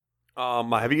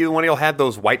Have either one of y'all had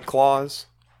those White Claws?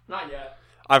 Not yet.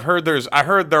 I heard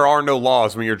there are no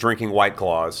laws when you're drinking White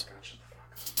Claws.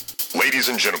 Ladies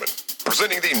and gentlemen,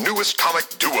 presenting the newest comic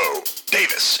duo,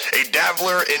 Davis, a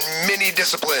dabbler in many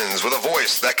disciplines with a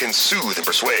voice that can soothe and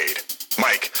persuade.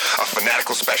 Mike, a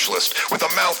fanatical specialist with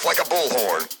a mouth like a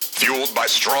bullhorn, fueled by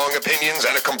strong opinions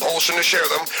and a compulsion to share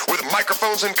them, with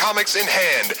microphones and comics in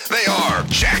hand. They are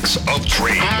Jacks of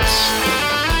Trades.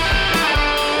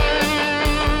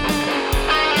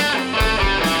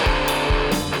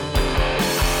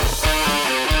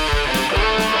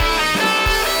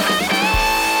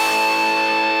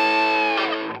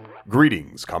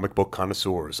 Greetings, comic book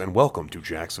connoisseurs, and welcome to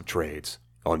Jacks of Trades.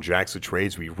 On Jacks of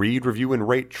Trades, we read, review, and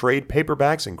rate trade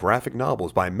paperbacks and graphic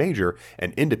novels by major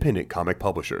and independent comic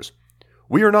publishers.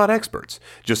 We are not experts,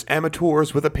 just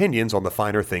amateurs with opinions on the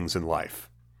finer things in life.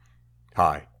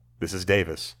 Hi, this is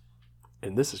Davis.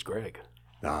 And this is Greg.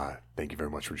 Thank you very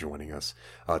much for joining us.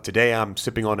 Today I'm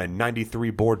sipping on a 93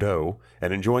 Bordeaux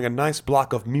and enjoying a nice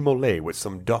block of mimolé with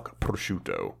some duck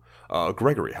prosciutto.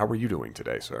 Gregory, how are you doing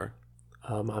today, sir?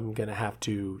 I'm going to have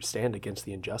to stand against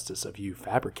the injustice of you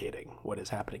fabricating what is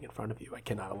happening in front of you. I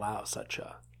cannot allow such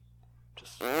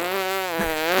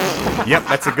Yep,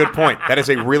 that's a good point. That is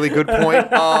a really good point.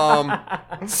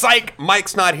 Psych,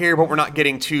 Mike's not here, but we're not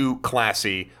getting too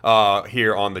classy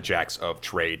here on the Jacks of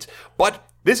Trades. But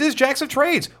this is Jacks of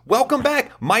Trades. Welcome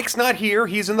back. Mike's not here.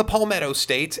 He's in the Palmetto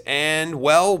State. And,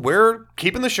 well, we're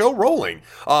keeping the show rolling.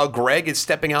 Greg is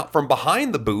stepping out from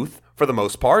behind the booth for the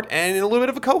most part, and in a little bit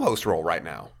of a co-host role right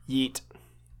now. Yeet.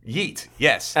 Yeet,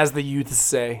 yes. As the youths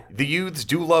say. The youths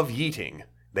do love yeeting.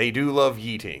 They do love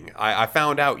yeeting. I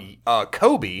found out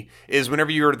Kobe is whenever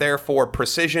you're there for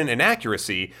precision and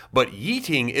accuracy, but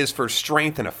yeeting is for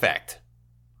strength and effect.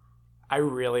 I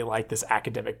really like this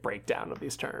academic breakdown of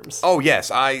these terms. Oh,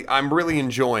 yes. I'm really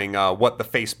enjoying what the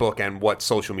Facebook and what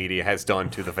social media has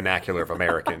done to the vernacular of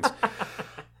Americans.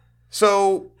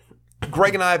 So,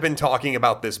 Greg and I have been talking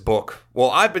about this book.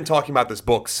 Well, I've been talking about this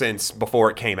book since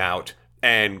before it came out,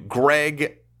 and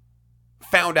Greg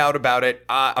found out about it.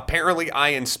 Apparently, I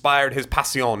inspired his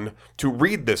passion to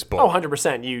read this book. Oh,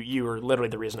 100%. You were literally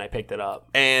the reason I picked it up.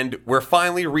 And we're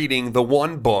finally reading the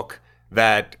one book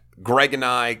that Greg and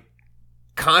I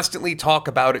constantly talk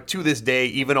about it to this day,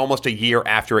 even almost a year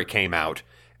after it came out.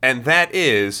 And that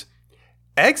is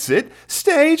Exit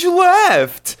Stage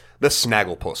Left! The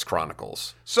Snagglepuss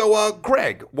Chronicles. So,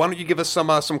 Greg, why don't you give us some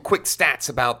quick stats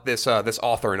about this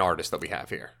author and artist that we have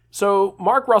here? So,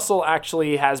 Mark Russell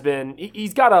actually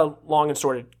he's got a long and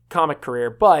sordid comic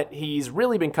career, but he's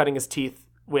really been cutting his teeth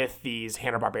with these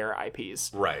Hanna-Barbera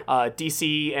IPs. Right.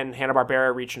 DC and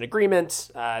Hanna-Barbera reached an agreement.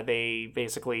 They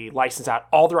basically license out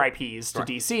all their IPs to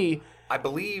DC. I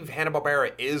believe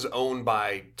Hanna-Barbera is owned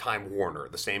by Time Warner,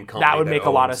 the same company that would make a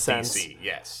lot of DC. sense.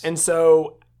 Yes. And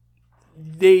so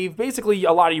they've basically,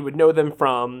 a lot of you would know them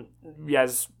from,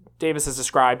 as Davis has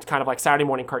described, kind of like Saturday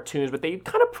morning cartoons, but they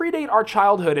kind of predate our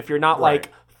childhood if you're not like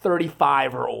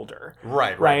 35 or older.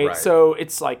 Right. So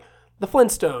it's like the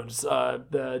Flintstones,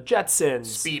 the Jetsons,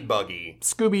 Speed Buggy,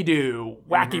 Scooby-Doo,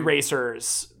 Wacky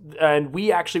Racers. And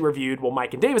we actually reviewed,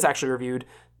 Mike and Davis actually reviewed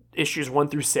issues 1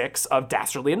 through 6 of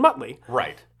Dastardly and Muttley.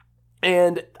 Right.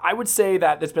 And I would say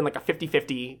that there's been like a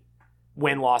 50-50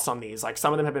 win-loss on these. Like,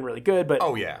 some of them have been really good, but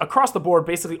across the board,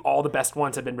 basically all the best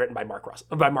ones have been written by Mark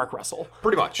Russell.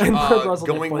 Pretty much. And Mark Russell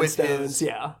going with his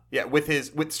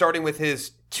starting with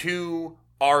his 2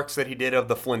 arcs that he did of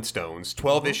the Flintstones,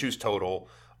 12 issues total.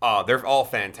 They're all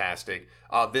fantastic.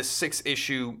 This 6th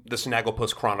issue, the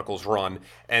Snagglepuss Chronicles run,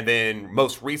 and then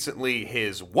most recently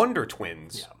his Wonder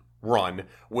Twins run,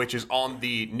 which is on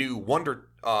the new Wonder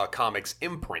Comics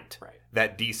imprint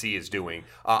that DC is doing.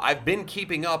 I've been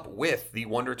keeping up with the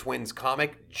Wonder Twins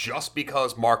comic just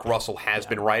because Mark Russell has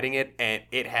been writing it, and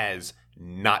it has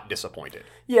not disappointed.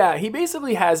 Yeah, he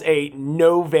basically has a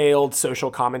no-veiled social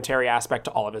commentary aspect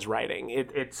to all of his writing.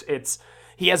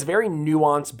 He has very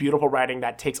nuanced, beautiful writing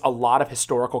that takes a lot of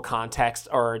historical context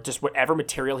or just whatever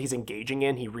material he's engaging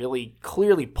in. He really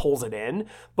clearly pulls it in,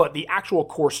 but the actual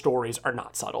core stories are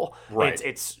not subtle. Right.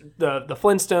 It's the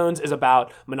Flintstones is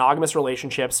about monogamous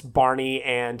relationships. Barney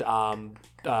and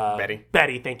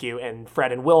Betty, thank you, and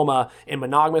Fred and Wilma in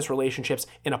monogamous relationships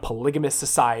in a polygamous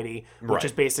society, which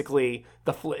is basically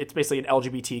it's basically an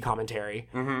LGBT commentary.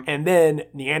 And then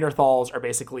Neanderthals are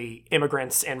basically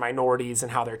immigrants and minorities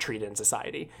and how they're treated in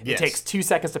society. It takes 2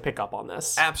 seconds to pick up on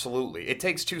this. Absolutely. It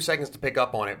takes 2 seconds to pick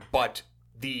up on it, but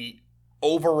the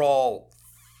overall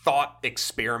thought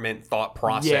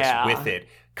process with it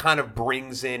kind of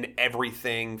brings in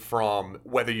everything from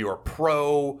whether you're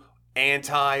pro,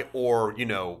 anti, or,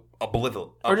 oblivious.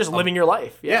 Or just living your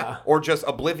life. Yeah. Or just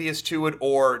oblivious to it,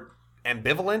 or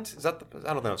ambivalent. Is that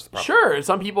I don't know. It's the problem. Sure.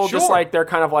 Some people just like, they're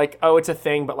kind of like, oh, it's a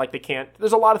thing, but like they can't.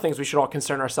 There's a lot of things we should all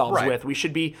concern ourselves with. We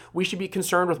should be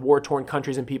concerned with war-torn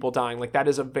countries and people dying. Like that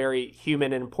is a very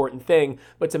human and important thing,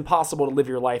 but it's impossible to live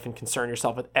your life and concern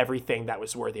yourself with everything that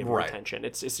was worthy of your attention.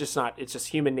 It's just not, it's just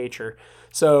human nature.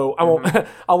 So I won't,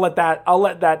 I'll let that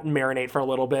marinate for a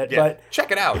little bit, but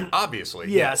check it out,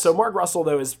 obviously. Yeah. So Mark Russell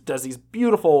though does these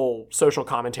beautiful social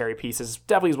commentary pieces,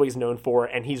 definitely is what he's known for.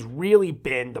 And he's really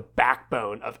been the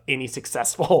backbone of any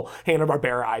successful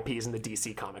Hanna-Barbera IPs in the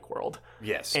DC comic world.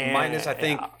 Yes. Minus, I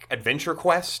think, Adventure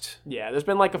Quest. Yeah. There's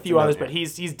been like a few others, but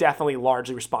he's definitely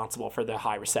largely responsible for the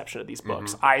high reception of these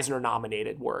books. Eisner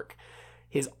nominated work.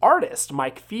 His artist,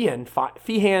 Mike Feehan,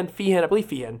 I believe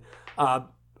Feehan,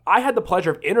 I had the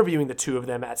pleasure of interviewing the two of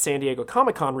them at San Diego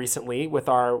Comic-Con recently with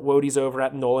our Wodies over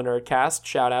at Nolan Nerdcast.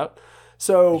 Shout out.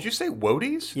 So, did you say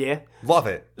Wodies? Yeah. Love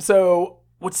it. So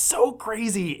what's so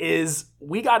crazy is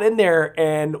we got in there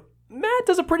and Matt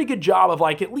does a pretty good job of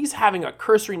like at least having a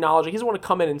cursory knowledge. He doesn't want to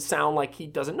come in and sound like he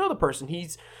doesn't know the person.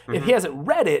 If he hasn't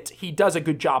read it, he does a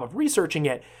good job of researching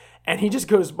it. And he just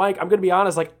goes, Mike, I'm going to be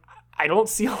honest, like, I don't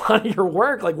see a lot of your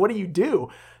work. Like, what do you do?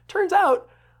 Turns out,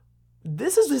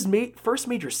 this is his first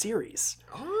major series.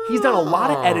 He's done a lot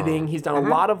of editing. He's done a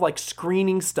lot of like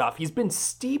screening stuff. He's been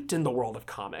steeped in the world of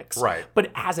comics. Right.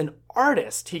 But as an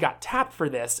artist, he got tapped for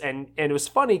this. And it was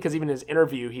funny because even in his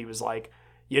interview, he was like,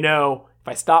 you know, if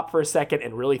I stop for a second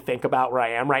and really think about where I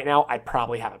am right now, I'd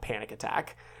probably have a panic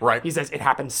attack. Right. He says it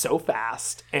happened so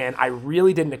fast and I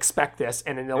really didn't expect this.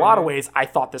 And in a lot of ways, I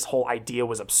thought this whole idea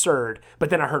was absurd. But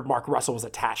then I heard Mark Russell was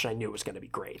attached and I knew it was going to be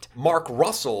great. Mark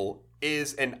Russell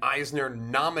is an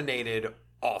Eisner-nominated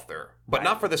author, but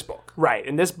not for this book. Right.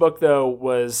 And this book, though,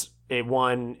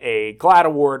 won a GLAAD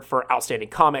Award for Outstanding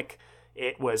Comic.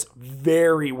 It was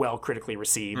very well critically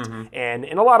received, and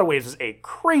in a lot of ways was a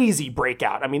crazy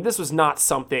breakout. I mean, this was not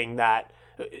something that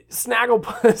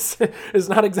Snagglepuss does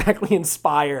not exactly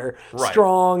inspire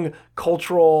strong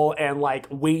cultural and like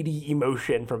weighty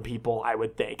emotion from people, I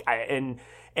would think. And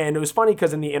it was funny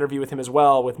because in the interview with him as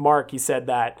well, with Mark, he said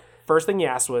that first thing he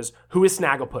asked was, who is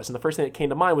Snagglepuss? And the first thing that came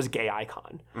to mind was gay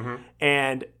icon.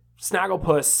 And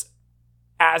Snagglepuss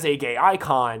as a gay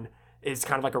icon is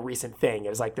kind of like a recent thing. It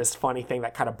was like this funny thing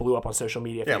that kind of blew up on social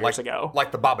media a few years ago.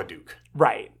 Like the Babadook.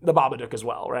 Right. The Babadook as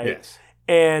well, right? Yes.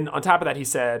 And on top of that, he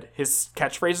said his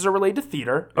catchphrases are related to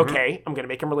theater. Okay, I'm going to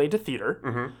make him related to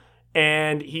theater.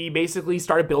 And he basically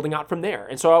started building out from there.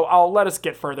 And so I'll let us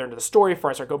get further into the story before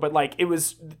I start going. But like it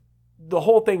was the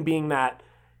whole thing being that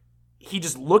he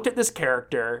just looked at this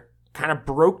character, kind of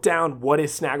broke down what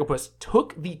is Snagglepuss,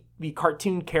 took the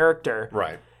cartoon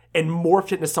character and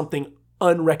morphed it into something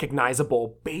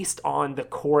unrecognizable based on the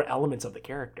core elements of the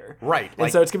character. Right.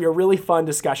 And so it's going to be a really fun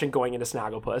discussion going into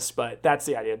Snagglepuss, but that's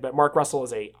the idea. But Mark Russell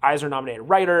is a Eisner-nominated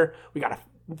writer. We got a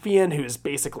Fian who's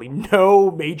basically no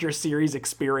major series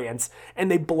experience, and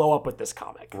they blow up with this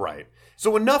comic. Right.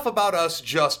 So enough about us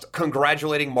just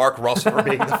congratulating Mark Russell for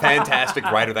being the fantastic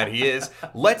writer that he is.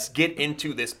 Let's get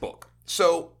into this book.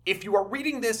 So if you are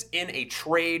reading this in a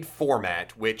trade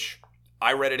format, which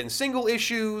I read it in single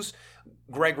issues,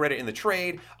 Greg read it in the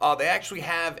trade, they actually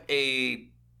have a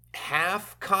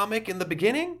half comic in the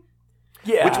beginning.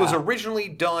 Yeah. Which was originally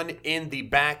done in the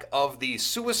back of the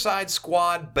Suicide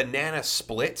Squad Banana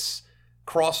Splits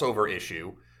crossover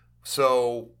issue.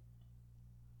 So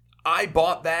I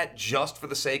bought that just for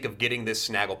the sake of getting this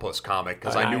Snagglepuss comic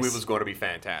because I knew it was going to be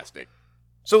fantastic.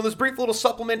 So in this brief little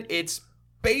supplement, it's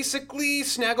basically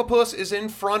Snagglepuss is in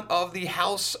front of the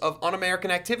House of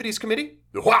Un-American Activities Committee.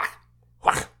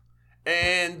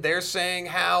 And they're saying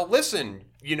how, listen,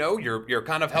 you know, you're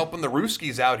kind of helping the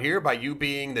Ruskies out here by you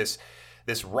being this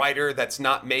writer that's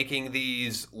not making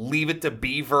these Leave It to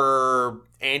Beaver,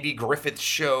 Andy Griffith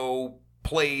show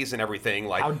plays and everything.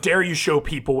 Like, how dare you show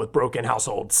people with broken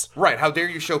households? Right. How dare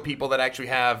you show people that actually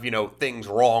have, you know, things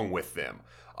wrong with them?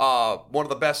 One of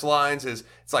the best lines is,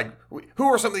 it's like, who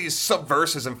are some of these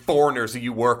subversives and foreigners that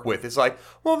you work with? It's like,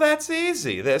 well, that's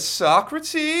easy. There's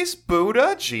Socrates,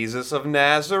 Buddha, Jesus of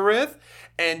Nazareth,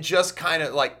 and just kind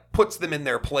of like puts them in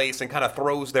their place and kind of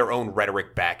throws their own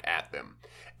rhetoric back at them.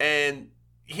 And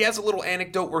he has a little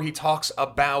anecdote where he talks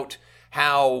about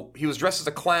how he was dressed as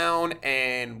a clown,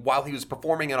 and while he was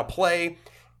performing in a play,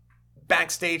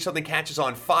 backstage something catches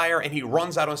on fire, and he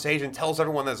runs out on stage and tells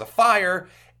everyone there's a fire,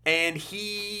 and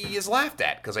he is laughed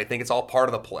at because I think it's all part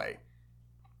of the play.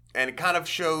 And it kind of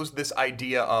shows this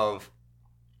idea of,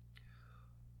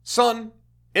 son,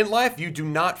 in life you do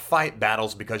not fight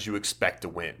battles because you expect to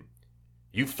win.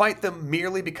 You fight them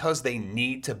merely because they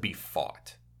need to be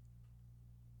fought.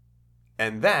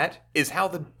 And that is how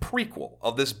the prequel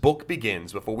of this book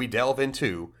begins before we delve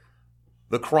into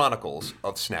the Chronicles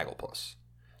of Snagglepuss.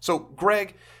 So,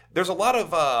 Greg, there's a lot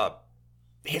of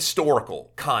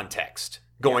historical context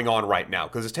going on right now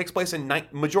because it takes place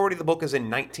majority of the book is in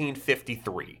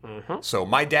 1953. Mm-hmm. So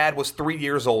my dad was 3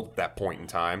 years old at that point in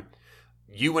time.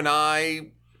 You and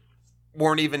I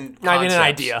weren't even concepts. Not even an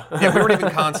idea. Yeah, we weren't even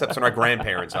concepts in our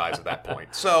grandparents' eyes at that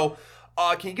point. So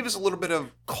can you give us a little bit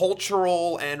of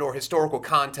cultural and or historical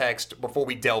context before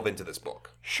we delve into this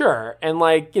book? Sure. And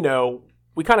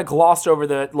we kind of glossed over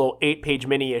the little 8-page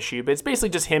mini issue, but it's basically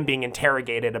just him being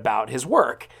interrogated about his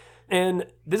work. And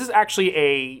this is actually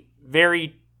a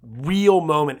very real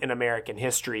moment in American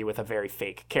history with a very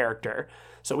fake character.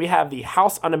 So we have the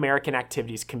House Un-American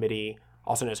Activities Committee,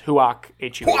 also known as HUAC,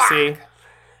 H-U-A-C.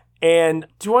 And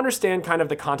to understand kind of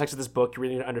the context of this book, you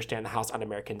really need to understand the House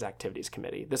Un-American Activities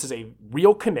Committee. This is a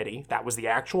real committee. That was the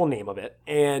actual name of it.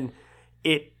 And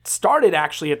it started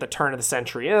actually at the turn of the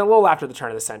century, and a little after the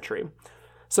turn of the century.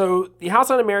 So the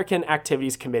House Un-American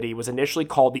Activities Committee was initially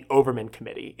called the Overman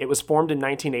Committee. It was formed in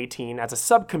 1918 as a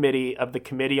subcommittee of the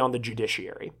Committee on the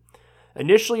Judiciary.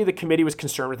 Initially, the committee was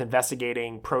concerned with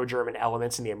investigating pro-German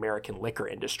elements in the American liquor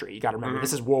industry. You got to remember,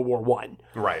 This is World War I.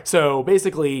 Right. So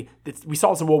basically, we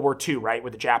saw this in World War II, right,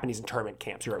 with the Japanese internment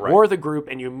camps. You're at war with a group,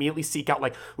 and you immediately seek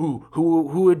out,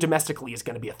 who domestically is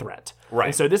going to be a threat. Right.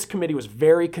 And so this committee was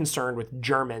very concerned with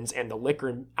Germans, and the liquor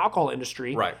and alcohol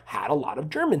industry had a lot of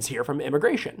Germans here from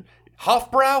immigration.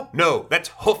 Hofbrau? No, that's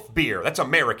hoof beer. That's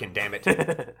American, damn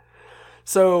it.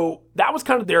 So that was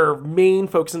kind of their main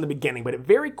focus in the beginning, but it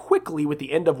very quickly, with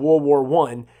the end of World War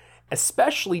I,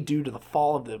 especially due to the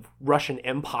fall of the Russian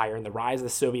Empire and the rise of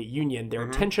the Soviet Union, their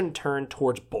attention turned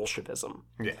towards Bolshevism.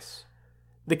 Yes.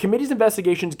 The committee's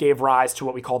investigations gave rise to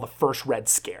what we call the First Red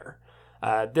Scare.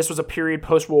 This was a period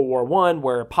post-World War I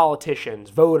where politicians,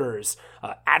 voters,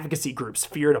 advocacy groups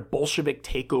feared a Bolshevik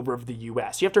takeover of the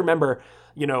U.S. You have to remember,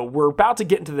 we're about to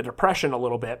get into the Depression a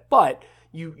little bit, but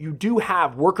you do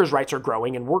have workers' rights are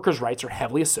growing, and workers' rights are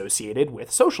heavily associated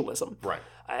with socialism. Right.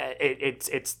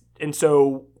 And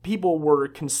so people were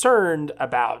concerned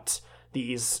about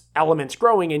these elements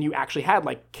growing, and you actually had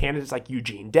candidates like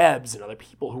Eugene Debs and other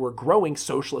people who were growing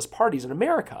socialist parties in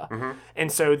America. Mm-hmm. And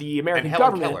so the American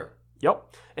government. Keller.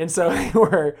 Yep. And so they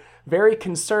were very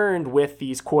concerned with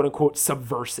these quote unquote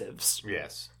subversives.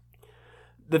 Yes.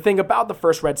 The thing about the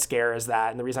First Red Scare is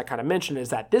that, and the reason I kind of mentioned is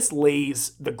that this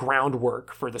lays the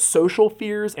groundwork for the social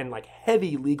fears and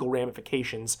heavy legal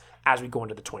ramifications as we go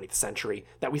into the 20th century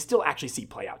that we still actually see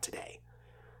play out today.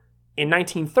 In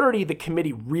 1930, the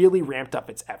committee really ramped up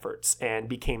its efforts and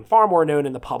became far more known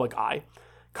in the public eye.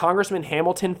 Congressman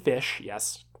Hamilton Fish,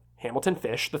 yes, Hamilton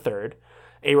Fish III,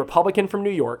 a Republican from New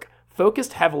York,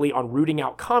 focused heavily on rooting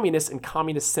out communists and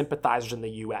communist sympathizers in the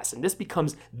U.S., and this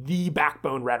becomes the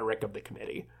backbone rhetoric of the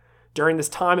committee. During this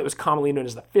time, it was commonly known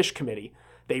as the Fish Committee.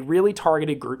 They really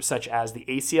targeted groups such as the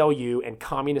ACLU and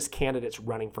communist candidates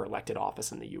running for elected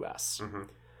office in the U.S. Mm-hmm.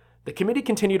 The committee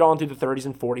continued on through the 30s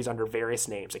and 40s under various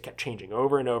names. It kept changing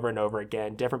over and over and over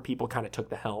again. Different people kind of took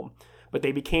the helm. But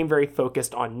they became very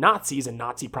focused on Nazis and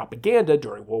Nazi propaganda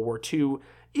during World War II,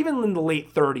 even in the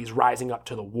late 30s, rising up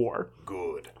to the war.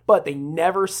 Good. But they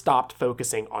never stopped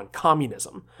focusing on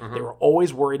communism. Mm-hmm. They were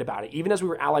always worried about it. Even as we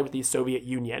were allied with the Soviet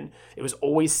Union, it was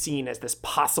always seen as this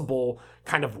possible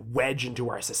kind of wedge into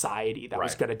our society that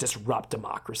was going to disrupt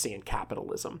democracy and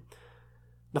capitalism.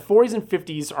 The 40s and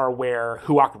 50s are where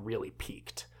HUAC really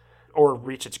peaked, or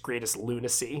reached its greatest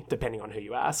lunacy, depending on who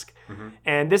you ask. Mm-hmm.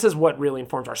 And this is what really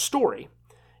informs our story.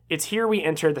 It's here we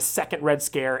enter the Second Red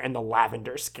Scare and the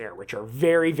Lavender Scare, which are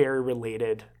very, very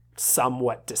related,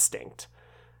 somewhat distinct.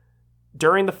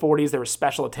 During the 40s, there was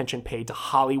special attention paid to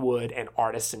Hollywood and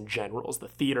artists and generals, the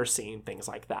theater scene, things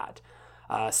like that.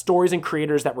 Stories and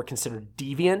creators that were considered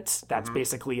deviant, that's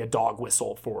basically a dog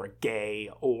whistle for gay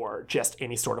or just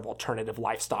any sort of alternative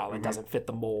lifestyle that doesn't fit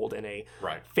the mold in a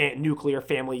nuclear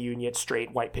family union,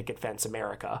 straight white picket fence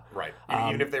America. Right.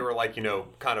 Even if they were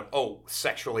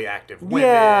sexually active women.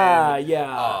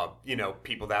 Yeah.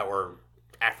 People that were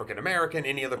African American,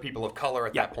 any other people of color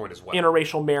at that point as well.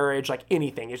 Interracial marriage,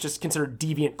 anything. It's just considered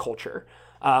deviant culture.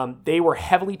 They were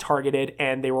heavily targeted,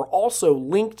 and they were also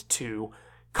linked to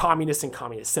communists and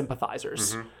communist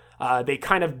sympathizers. Mm-hmm. They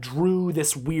kind of drew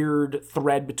this weird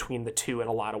thread between the two in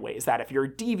a lot of ways, that if you're a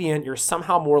deviant, you're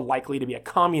somehow more likely to be a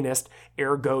communist,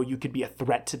 ergo you could be a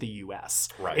threat to the U.S.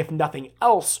 Right. If nothing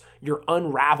else, you're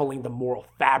unraveling the moral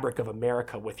fabric of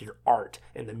America with your art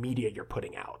and the media you're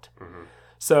putting out. Mm-hmm.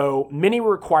 So many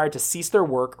were required to cease their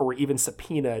work or were even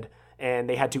subpoenaed, and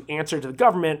they had to answer to the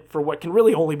government for what can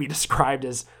really only be described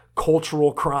as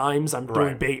cultural crimes, I'm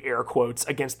doing big air quotes,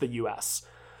 against the U.S.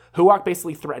 Huoc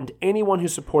basically threatened anyone who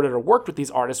supported or worked with these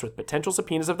artists with potential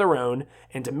subpoenas of their own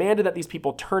and demanded that these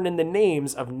people turn in the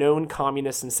names of known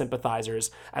communists and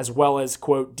sympathizers, as well as,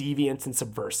 quote, deviants and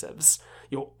subversives.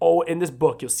 In this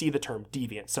book, you'll see the term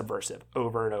deviant, subversive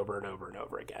over and over and over and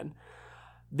over again.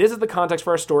 This is the context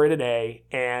for our story today,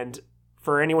 and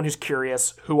for anyone who's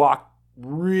curious, Huoc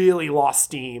really lost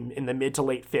steam in the mid to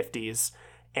late 50s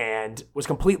and was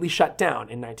completely shut down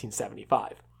in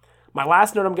 1975. My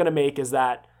last note I'm going to make is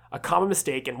that a common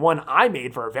mistake, and one I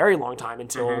made for a very long time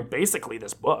until basically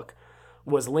this book,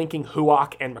 was linking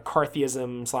Huoc and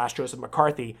McCarthyism / Joseph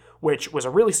McCarthy, which was a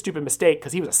really stupid mistake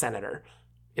because he was a senator.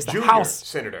 Is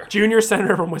the junior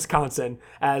senator from Wisconsin,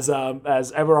 as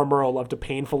Edward R. Murrow loved to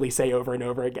painfully say over and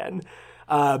over again.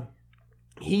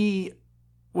 He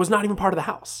was not even part of the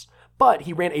House, but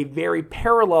he ran a very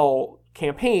parallel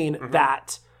campaign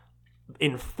that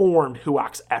informed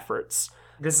Huoc's efforts.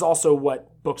 This is also what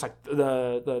books like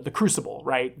the Crucible,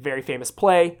 right? Very famous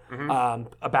play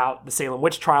about the Salem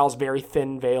witch trials, very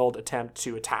thin-veiled attempt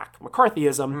to attack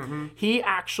McCarthyism. He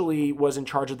actually was in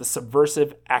charge of the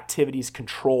Subversive Activities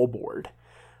Control Board.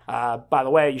 By the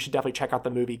way, you should definitely check out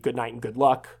the movie Good Night and Good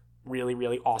Luck. Really,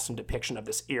 really awesome depiction of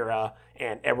this era.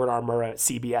 And Edward R. Murrow at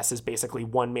CBS is basically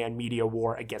one-man media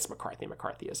war against McCarthy and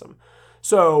McCarthyism.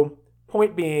 So,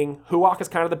 point being, Huoc is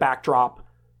kind of the backdrop.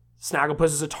 Snagglepuss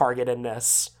is a target in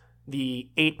this. The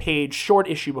 8-page short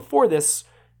issue before this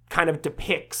kind of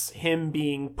depicts him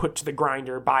being put to the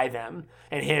grinder by them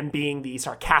and him being the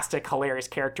sarcastic, hilarious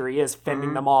character he is,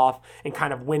 fending them off and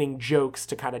kind of winning jokes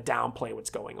to kind of downplay what's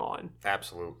going on.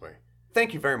 Absolutely.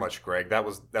 Thank you very much, Greg. That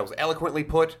was eloquently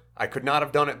put. I could not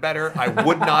have done it better. I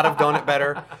would not have done it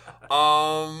better.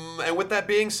 And with that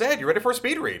being said, you ready for a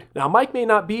speed read? Now, Mike may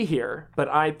not be here, but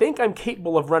I think I'm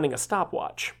capable of running a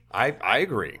stopwatch. I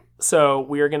agree. So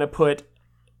I'm going to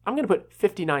put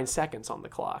 59 seconds on the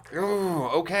clock. Ooh,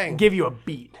 okay. Give you a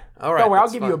beat. All right. Don't worry, I'll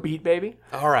give you a beat, baby.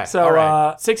 All right. So, all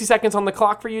right. 60 seconds on the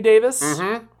clock for you, Davis.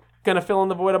 Going to fill in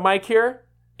the void of Mike here.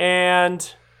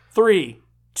 And 3,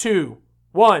 2,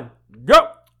 1,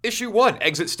 go! Issue 1,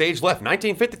 exit stage left,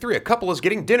 1953. A couple is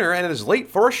getting dinner and is late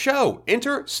for a show.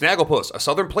 Enter Snagglepuss, a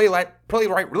southern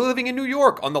playwright living in New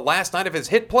York on the last night of his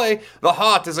hit play, The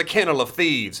Heart is a Kennel of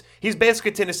Thieves. He's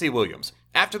basically Tennessee Williams.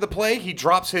 After the play, he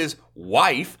drops his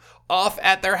wife off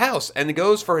at their house and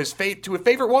goes for his to a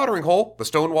favorite watering hole, the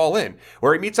Stonewall Inn,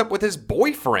 where he meets up with his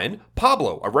boyfriend,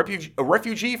 Pablo, a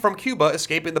refugee from Cuba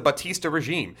escaping the Batista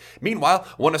regime. Meanwhile,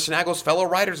 one of Snaggle's fellow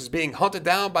writers is being hunted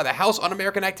down by the House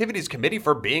Un-American Activities Committee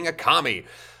for being a commie.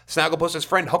 Snagglepuss's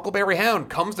friend Huckleberry Hound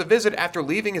comes to visit after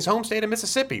leaving his home state of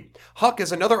Mississippi. Huck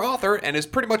is another author and is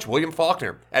pretty much William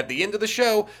Faulkner. At the end of the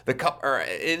show, the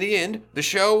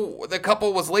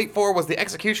couple was late for was the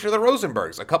execution of the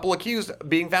Rosenbergs, a couple accused of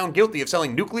being found guilty of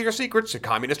selling nuclear secrets to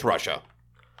communist Russia.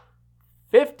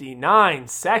 59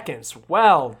 seconds.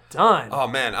 Well done. Oh,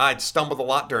 man, I stumbled a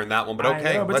lot during that one, but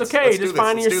okay. I know, but it's okay. Just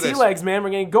finding your sea legs, man.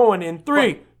 We're getting going in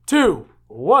 3, 2,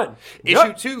 1.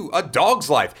 Issue 2, A Dog's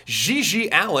Life. Gigi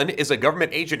Allen is a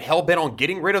government agent hell-bent on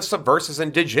getting rid of subversives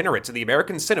and degenerates in the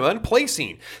American cinema and play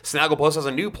scene. Snagglepuss has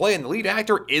a new play and the lead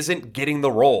actor isn't getting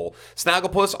the role.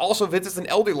 Snagglepuss also visits an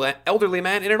elderly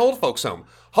man in an old folks home.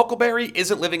 Huckleberry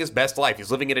isn't living his best life. He's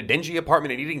living in a dingy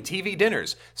apartment and eating TV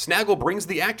dinners. Snaggle brings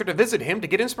the actor to visit him to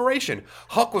get inspiration.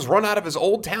 Huck was run out of his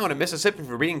old town in Mississippi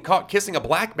for being caught kissing a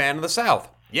black man in the South.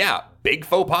 Yeah, big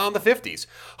faux pas in the 50s.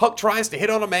 Huck tries to hit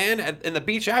on a man in the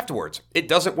beach afterwards. It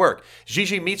doesn't work.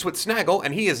 Gigi meets with Snaggle,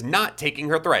 and he is not taking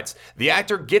her threats. The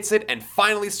actor gets it and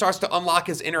finally starts to unlock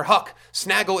his inner Huck.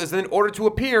 Snaggle is then ordered to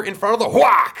appear in front of the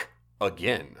Huoc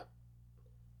again.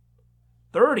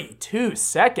 32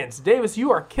 seconds. Davis,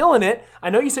 you are killing it. I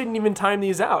know you said you didn't even time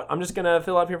these out. I'm just going to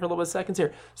fill up here for a little bit of seconds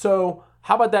here. So,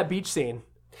 how about that beach scene?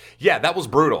 Yeah, that was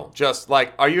brutal. Just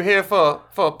like, are you here for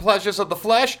pleasures of the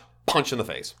flesh? Punch in the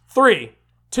face. 3,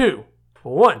 2,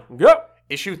 1, go!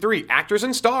 Issue 3, Actors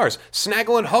and Stars.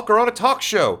 Snaggle and Huck are on a talk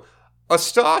show. A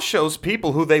star shows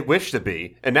people who they wish to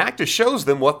be. An actor shows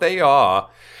them what they are.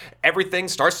 Everything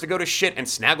starts to go to shit, and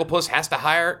Snagglepuss has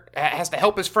to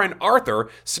help his friend Arthur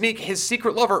sneak his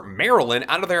secret lover Marilyn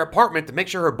out of their apartment to make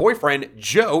sure her boyfriend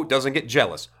Joe doesn't get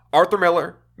jealous. Arthur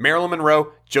Miller, Marilyn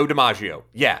Monroe, Joe DiMaggio.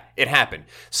 Yeah, it happened.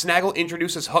 Snaggle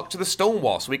introduces Huck to the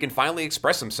Stonewall so he can finally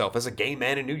express himself as a gay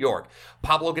man in New York.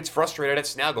 Pablo gets frustrated at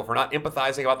Snaggle for not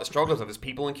empathizing about the struggles of his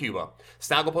people in Cuba.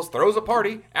 Snagglepuss throws a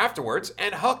party afterwards,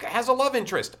 and Huck has a love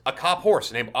interest, a cop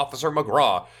horse named Officer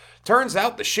McGraw. Turns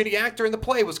out the shitty actor in the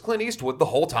play was Clint Eastwood the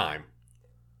whole time.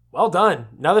 Well done.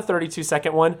 Another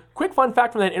 32-second one. Quick fun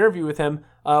fact from that interview with him.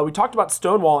 we talked about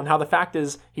Stonewall and how the fact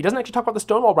is he doesn't actually talk about the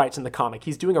Stonewall riots in the comic.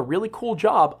 He's doing a really cool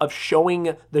job of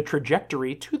showing the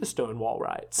trajectory to the Stonewall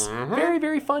riots. Very,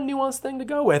 very fun, nuanced thing to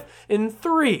go with. In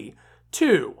 3,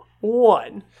 2,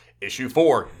 1... Issue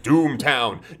 4,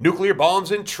 Doomtown. Nuclear bombs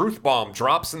and truth bomb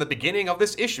drops in the beginning of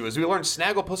this issue as we learn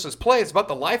Snagglepuss's play is about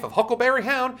the life of Huckleberry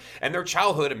Hound and their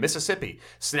childhood in Mississippi.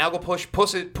 Snagglepuss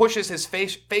pushes his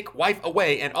fake wife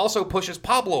away and also pushes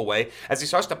Pablo away as he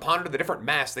starts to ponder the different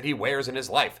masks that he wears in his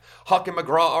life. Huck and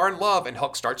McGraw are in love and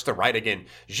Huck starts to write again.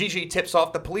 Gigi tips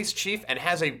off the police chief and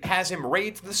has him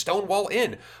raid the Stonewall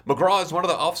Inn. McGraw is one of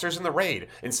the officers in the raid.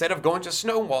 Instead of going to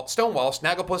Stonewall,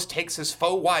 Snagglepuss takes his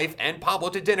faux wife and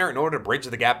Pablo to dinner in order to bridge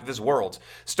the gap of his worlds.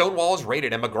 Stonewall is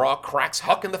raided and McGraw cracks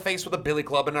Huck in the face with a billy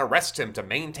club and arrests him to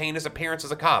maintain his appearance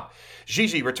as a cop.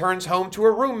 Gigi returns home to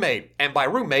her roommate, and by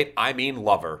roommate, I mean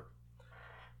lover.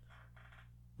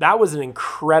 That was an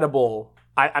incredible...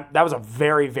 that was a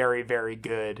very, very, very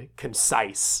good,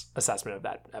 concise assessment of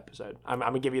that episode. I'm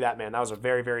going to give you that, man. That was a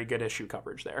very, very good issue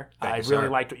coverage there. Thank I really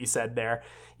liked what you said there.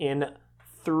 In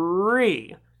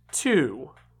 3,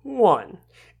 2, 1...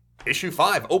 Issue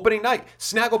 5, opening night.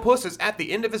 Snagglepuss is at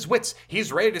the end of his wits.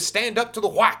 He's ready to stand up to the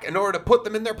whack in order to put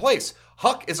them in their place.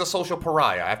 Huck is a social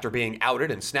pariah after being outed,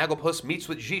 and Snagglepuss meets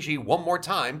with Gigi one more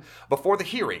time before the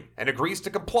hearing and agrees to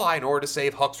comply in order to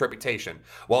save Huck's reputation.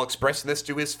 While expressing this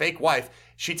to his fake wife,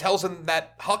 she tells him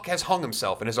that Huck has hung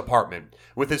himself in his apartment.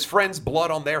 With his friend's blood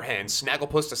on their hands,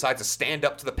 Snagglepuss decides to stand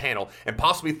up to the panel and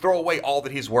possibly throw away all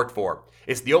that he's worked for.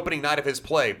 It's the opening night of his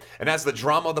play, and as the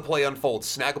drama of the play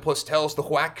unfolds, Snagglepuss tells the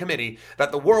Whack Committee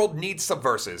that the world needs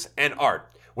subversives and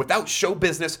art. Without show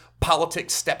business,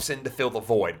 politics steps in to fill the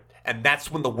void, and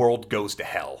that's when the world goes to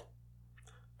hell.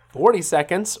 40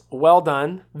 seconds, well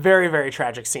done. Very, very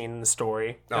tragic scene in the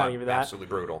story. I'll give you that. Absolutely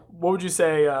brutal. What would you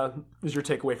say is your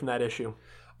takeaway from that issue?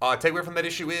 Takeaway from that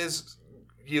issue is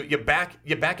you back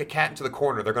a cat into the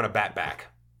corner, they're going to bat back.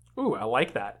 Ooh, I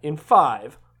like that. In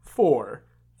 5, 4,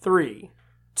 3,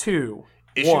 2,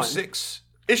 1.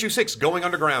 Issue 6, Going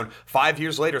Underground. 5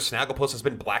 years later, Snagglepuss has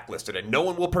been blacklisted, and no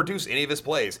one will produce any of his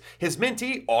plays. His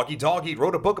mentee, Augie Doggy,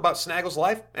 wrote a book about Snaggle's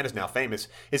life and is now famous.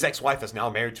 His ex-wife is now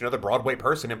married to another Broadway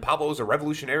person, and Pablo is a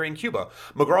revolutionary in Cuba.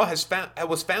 McGraw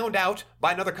was found out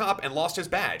by another cop and lost his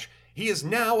badge. He is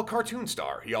now a cartoon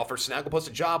star. He offers Snagglepuss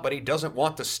a job, but he doesn't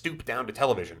want to stoop down to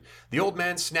television. The old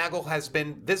man Snaggle has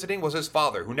been visiting was his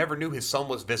father, who never knew his son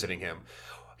was visiting him.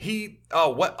 He dies,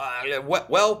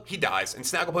 and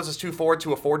Snagglepuss is too poor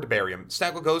to afford to bury him.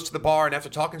 Snaggle goes to the bar, and after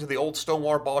talking to the old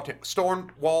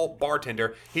Stonewall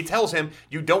bartender, he tells him,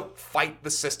 "You don't fight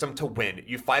the system to win.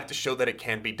 You fight to show that it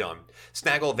can be done."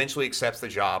 Snaggle eventually accepts the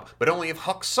job, but only if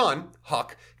Huck's son,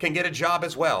 Huck, can get a job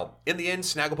as well. In the end,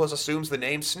 Snagglepuss assumes the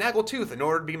name Snaggletooth in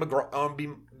order to be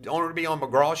on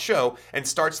McGraw's show, and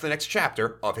starts the next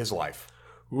chapter of his life.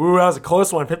 Ooh, that was a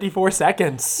close one. 54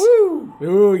 seconds. Woo!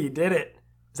 Ooh, you did it.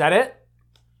 Is that it?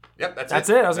 Yep, that's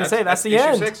it. I was going to say, that's the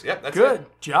end. 6. Yep, that's Good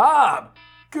it. job.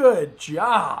 Good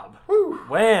job. Woo.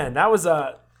 Man, that was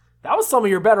some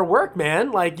of your better work,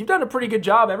 man. Like, you've done a pretty good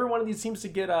job. Every one of these seems to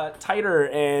get tighter,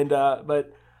 and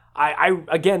but I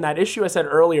again, that issue I said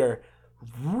earlier,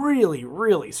 really,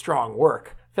 really strong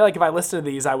work. I feel like if I listed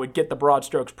these, I would get the broad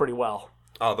strokes pretty well.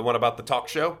 Oh, the one about the talk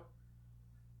show?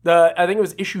 I think it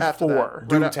was issue 4.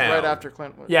 Doomtown. Right after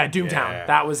Clint was. Yeah, Doomtown. Yeah.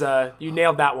 That was you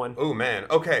nailed that one. Oh man.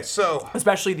 Okay, so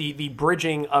especially the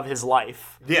bridging of his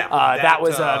life. Yeah, that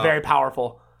was very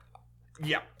powerful.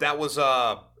 Yeah, that was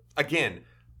again,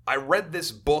 I read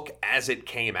this book as it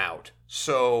came out.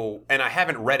 So, and I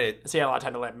haven't read it. So you had a lot of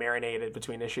time to let marinate it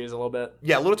between issues a little bit.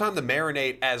 Yeah, a little time to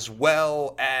marinate, as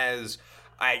well as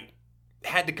I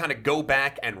had to kind of go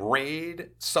back and read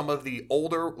some of the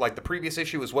older, like the previous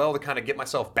issue as well, to kind of get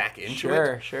myself back into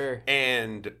it. Sure.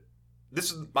 And this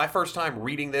is my first time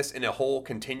reading this in a whole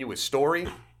continuous story.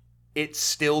 It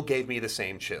still gave me the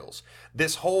same chills.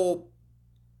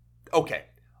 Okay.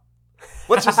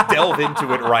 Let's just delve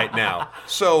into it right now.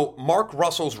 So, Mark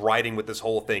Russell's writing with this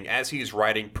whole thing as he's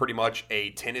writing pretty much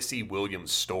a Tennessee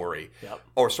Williams story. Yep.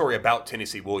 Or story about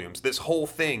Tennessee Williams. This whole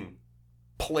thing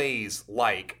plays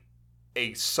like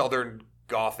a Southern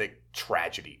Gothic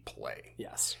tragedy play.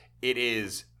 Yes. It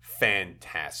is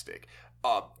fantastic.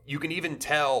 You can even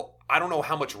tell, I don't know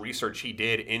how much research he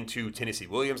did into Tennessee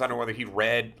Williams. I don't know whether he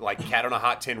read like Cat on a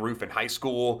Hot Tin Roof in high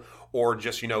school or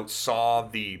just, saw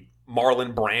the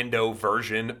Marlon Brando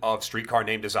version of Streetcar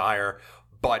Named Desire.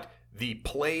 But the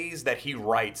plays that he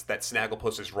writes, that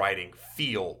Snagglepuss is writing,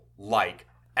 feel like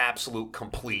absolute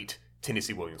complete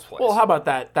Tennessee Williams plays. Well, how about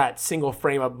that single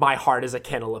frame of "My heart is a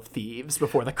kennel of thieves"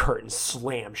 before the curtain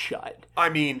slammed shut? I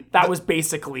mean, that was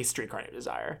basically Streetcar Named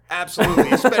Desire.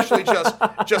 Absolutely, especially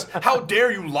just how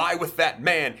dare you lie with that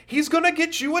man? He's gonna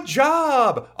get you a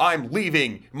job. I'm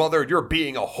leaving, mother. You're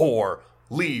being a whore.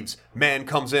 Leaves. Man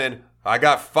comes in. I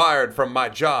got fired from my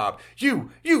job.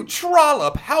 You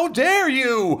trollop. How dare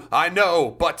you? I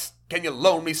know, but can you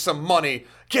loan me some money?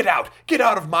 Get out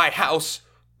of my house.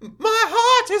 My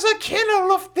heart is a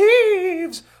kennel of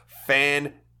thieves.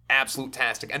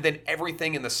 Absolute-tastic. And then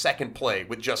everything in the second play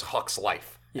with just Huck's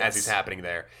life as he's happening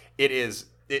there.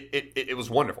 It was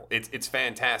wonderful. It's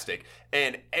fantastic.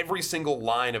 And every single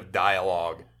line of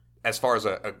dialogue, as far as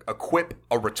a quip,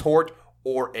 a retort,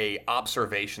 or a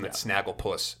observation that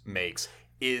Snagglepuss makes,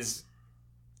 is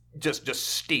just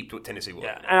steeped with Tennessee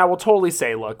Williams. Yeah, and I will totally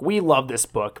say, look, we love this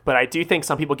book, but I do think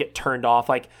some people get turned off.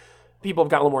 Like, people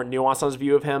have got a little more nuance on his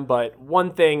view of him, but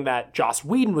one thing that Joss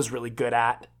Whedon was really good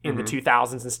at in the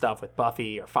 2000s and stuff with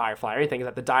Buffy or Firefly or anything is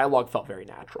that the dialogue felt very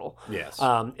natural. Yes.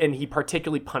 And he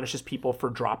particularly punishes people for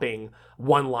dropping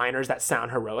one-liners that sound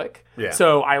heroic. Yeah.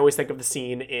 So I always think of the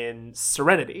scene in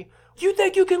Serenity. You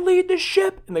think you can lead this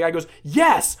ship? And the guy goes,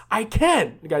 yes, I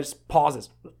can. The guy just pauses.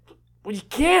 Well, you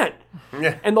can't.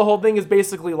 Yeah. And the whole thing is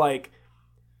basically like,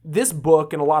 this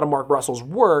book and a lot of Mark Russell's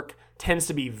work tends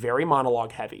to be very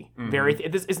monologue heavy.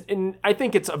 And I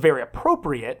think it's very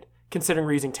appropriate considering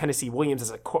we're using Tennessee Williams as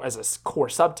a core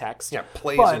subtext. Yeah,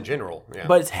 plays in general. Yeah.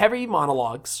 But it's heavy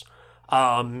monologues.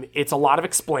 It's a lot of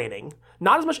explaining.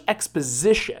 Not as much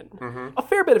exposition. A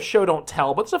fair bit of show don't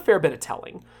tell, but there's a fair bit of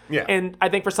telling. Yeah. And I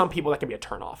think for some people that can be a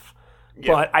turnoff.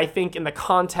 Yeah. But I think in the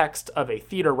context of a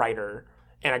theater writer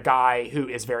and a guy who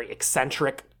is very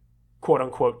eccentric, quote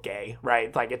unquote gay,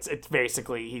 right? Like it's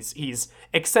basically he's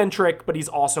eccentric, but he's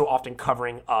also often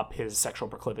covering up his sexual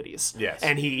proclivities. Yes.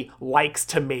 And he likes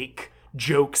to make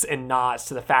jokes and nods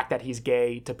to the fact that he's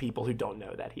gay to people who don't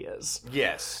know that he is.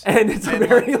 Yes. And it's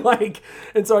very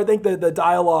and so I think the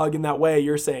dialogue in that way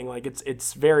you're saying, like,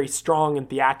 it's very strong and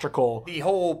theatrical. The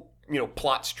whole,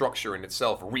 plot structure in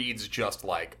itself reads just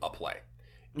like a play.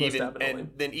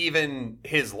 And then even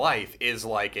his life is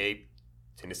like a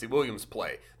Tennessee Williams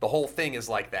play. The whole thing is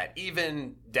like that,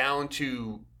 even down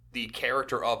to the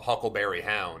character of Huckleberry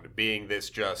Hound being this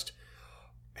just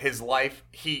his life,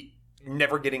 he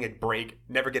never getting a break,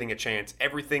 never getting a chance.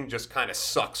 Everything just kind of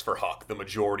sucks for Huck the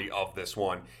majority of this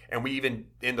one. And we even,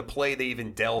 in the play, they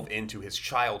even delve into his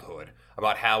childhood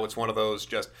about how it's one of those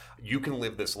just, you can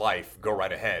live this life, go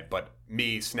right ahead. But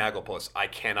me, Snagglepuss, I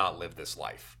cannot live this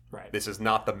life. Right. This is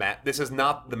not the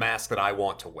mask that I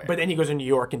want to wear. But then he goes to New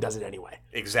York and does it anyway.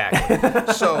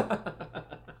 Exactly. So,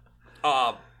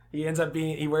 he ends up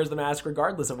he wears the mask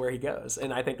regardless of where he goes.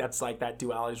 And I think that's like, that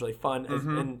duality is really fun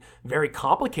and very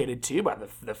complicated too by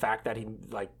the fact that he,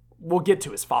 like, we'll get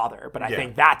to his father, but I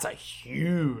think that's a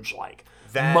huge, like,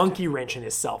 monkey wrench in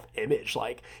his self-image.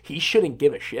 Like, he shouldn't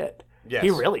give a shit. Yes. He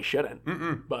really shouldn't.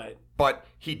 But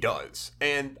he does.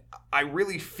 And I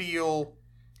really feel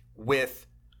with,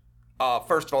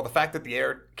 first of all, the fact that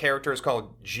the character is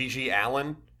called G.G.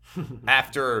 Allen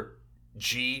after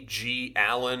G.G.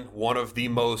 Allen, one of the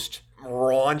most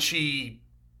raunchy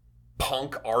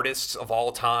punk artists of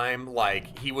all time.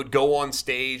 Like, he would go on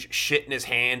stage, shit in his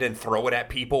hand, and throw it at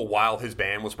people while his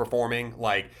band was performing.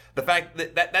 Like, the fact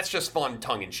that's just fun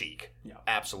tongue-in-cheek. Yeah.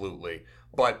 Absolutely.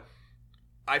 But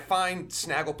I find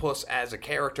Snagglepuss as a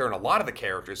character, and a lot of the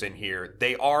characters in here,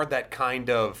 they are that kind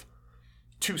of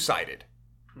two-sided.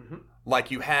 Mm-hmm.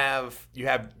 Like, you have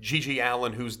G.G.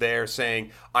 Allen, who's there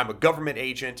saying, I'm a government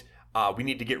agent. We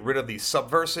need to get rid of these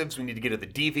subversives. We need to get rid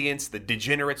of the deviants, the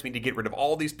degenerates. We need to get rid of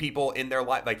all these people in their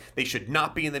life. Like, they should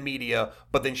not be in the media.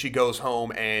 But then she goes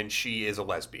home and she is a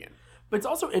lesbian. But it's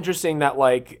also interesting that,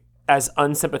 like, as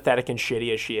unsympathetic and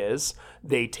shitty as she is,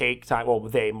 they take time. Well,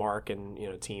 they, Mark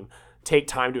and team, take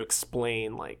time to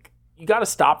explain. Like, you got to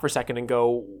stop for a second and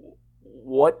go,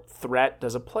 what threat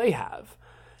does a play have?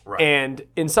 Right. And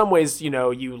in some ways,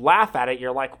 you laugh at it.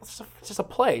 You're like, well, it's just a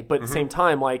play. But at the same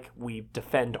time, like, we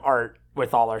defend art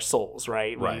with all our souls,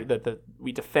 right? Right.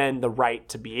 We defend the right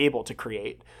to be able to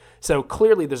create. So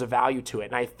clearly there's a value to it.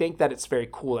 And I think that it's very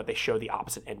cool that they show the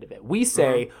opposite end of it. We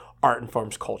say art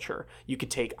informs culture. You could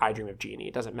take I Dream of Jeannie.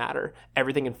 It doesn't matter.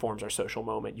 Everything informs our social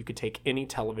moment. You could take any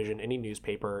television, any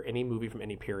newspaper, any movie from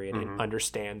any period and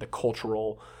understand the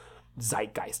cultural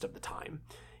zeitgeist of the time.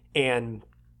 And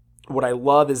what I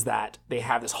love is that they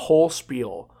have this whole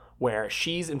spiel where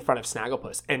she's in front of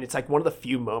Snagglepuss, and it's like one of the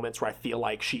few moments where I feel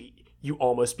like you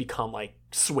almost become like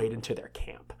swayed into their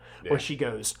camp, where she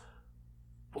goes,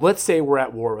 let's say we're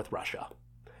at war with Russia,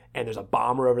 and there's a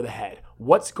bomber over the head.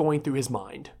 What's going through his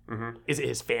mind? Is it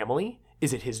his family?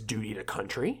 Is it his duty to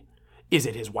country? Is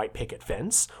it his white picket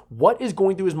fence? What is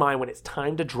going through his mind when it's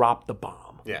time to drop the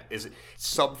bomb? Yeah, is it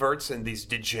subverts and these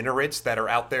degenerates that are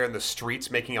out there in the streets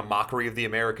making a mockery of the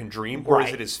American dream, or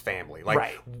is it his family?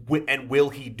 Like, and will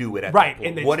he do it at that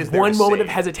point? And what is there one to moment save? of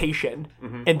hesitation,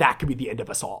 and that could be the end of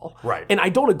us all. Right. And I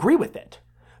don't agree with it.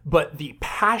 But the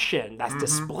passion that's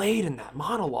displayed in that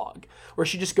monologue, where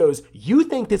she just goes, you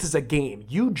think this is a game,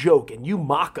 you joke and you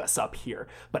mock us up here,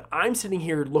 but I'm sitting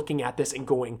here looking at this and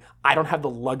going, I don't have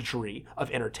the luxury of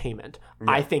entertainment.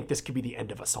 I think this could be the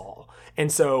end of us all.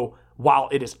 And so while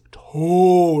it is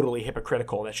totally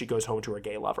hypocritical that she goes home to her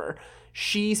gay lover,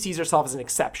 she sees herself as an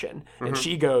exception. And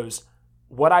she goes,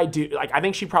 what I do, like, I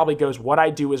think she probably goes, what I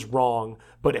do is wrong,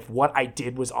 but if what I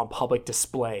did was on public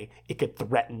display, it could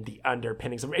threaten the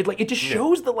underpinnings of it. Like, it just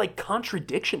shows the, like,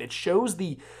 contradiction. It shows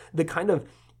the kind of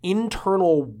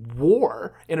internal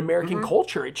war in American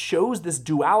culture. It shows this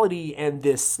duality and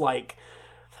this, like,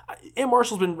 Ann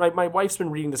Marshall's been, my wife's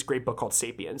been reading this great book called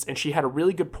Sapiens, and she had a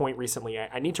really good point recently.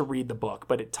 I need to read the book,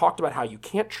 but it talked about how you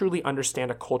can't truly understand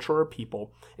a culture or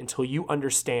people until you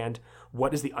understand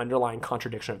what is the underlying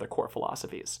contradiction of their core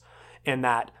philosophies. And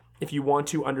that if you want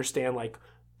to understand, like,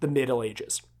 the Middle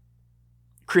Ages,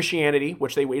 Christianity,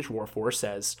 which they waged war for,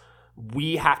 says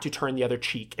we have to turn the other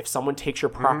cheek. If someone takes your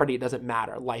property, it doesn't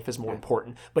matter. Life is more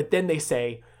important. But then they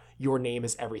say, your name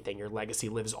is everything. Your legacy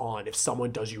lives on. If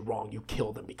someone does you wrong, you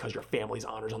kill them because your family's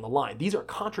honor's on the line. These are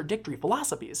contradictory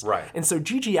philosophies. Right. And so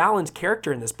Gigi Allen's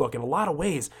character in this book, in a lot of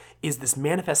ways, is this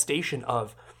manifestation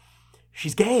of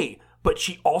she's gay, but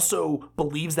she also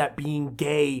believes that being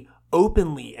gay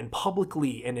openly and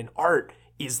publicly and in art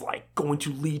is like going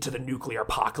to lead to the nuclear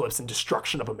apocalypse and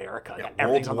destruction of America. Yeah, that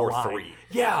everything's World on the War line. III.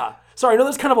 Yeah. Sorry, I know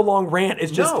that's kind of a long rant.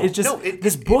 It's just,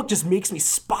 this book just makes me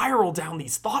spiral down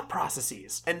these thought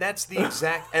processes. And that's the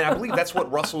exact, and I believe that's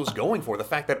what Russell is going for. The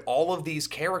fact that all of these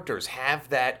characters have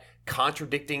that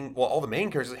contradicting, well, all the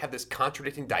main characters have this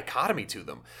contradicting dichotomy to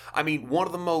them. I mean, one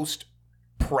of the most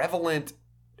prevalent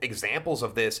examples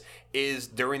of this is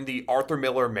during the Arthur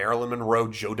Miller, Marilyn Monroe,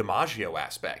 Joe DiMaggio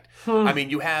aspect. I mean,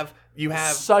 you have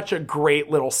such a great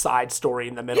little side story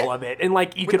in the middle of it, and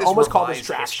like you could almost call it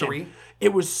distraction. History.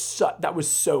 It was that was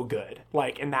so good.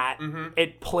 Like in that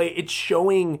it's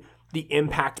showing the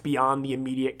impact beyond the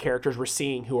immediate characters we're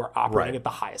seeing who are operating at the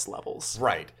highest levels.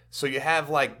 Right. So you have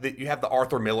the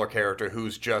Arthur Miller character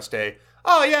who's just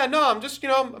I'm just,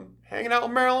 I'm hanging out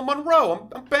with Marilyn Monroe.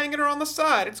 I'm banging her on the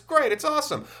side. It's great. It's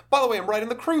awesome. By the way, I'm writing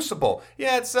The Crucible.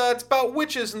 Yeah, it's about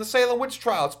witches and the Salem witch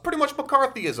trial. It's pretty much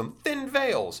McCarthyism. Thin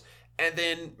veils. And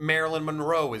then Marilyn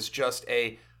Monroe is just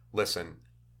listen,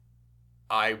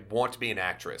 I want to be an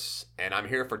actress, and I'm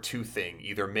here for two things.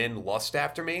 Either men lust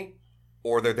after me,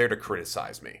 or they're there to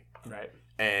criticize me. Right.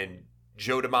 And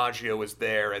Joe DiMaggio is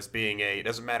there as being it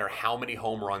doesn't matter how many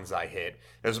home runs I hit,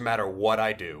 it doesn't matter what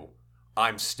I do,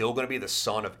 I'm still going to be the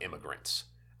son of immigrants.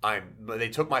 They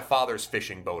took my father's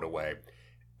fishing boat away,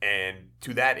 and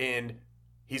to that end,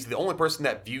 he's the only person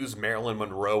that views Marilyn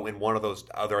Monroe in one of those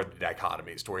other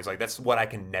dichotomies, where he's like, that's what I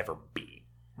can never be.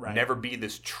 Right. Never be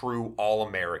this true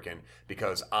all-American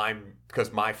because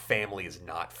my family is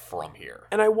not from here.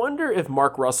 And I wonder if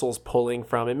Mark Russell's pulling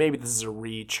from, and maybe this is a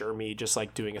reach or me just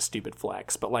like doing a stupid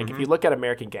flex, but like if you look at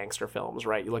American gangster films,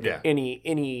 right? You look at any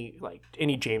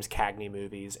James Cagney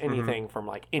movies, anything from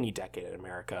like any decade in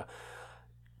America.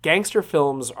 Gangster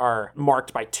films are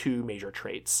marked by two major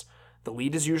traits. The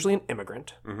lead is usually an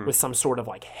immigrant with some sort of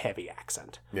like heavy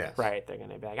accent. Yes. Right? They're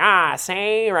going to be like,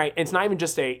 say, right? It's not even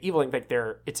just a evil thing, like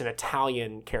it's an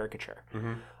Italian caricature.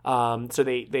 So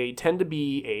they tend to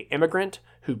be a immigrant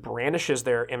who brandishes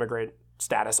their immigrant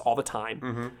status all the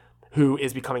time, who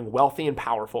is becoming wealthy and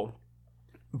powerful,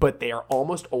 but they are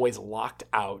almost always locked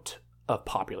out of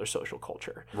popular social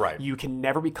culture. Right. You can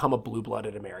never become a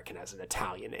blue-blooded American as an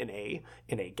Italian in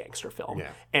a gangster film.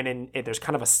 Yeah. And there's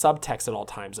kind of a subtext at all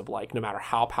times of like, no matter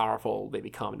how powerful they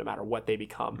become, no matter what they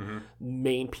become,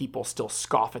 main people still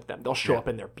scoff at them. They'll show up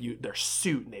in their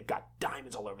suit and they've got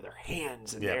diamonds all over their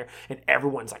hands and and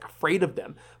everyone's like afraid of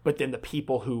them. But then the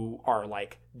people who are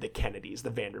like the Kennedys,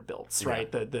 the Vanderbilts,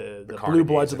 right? The blue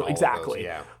bloods, exactly.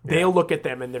 They'll look at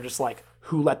them and they're just like,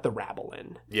 who let the rabble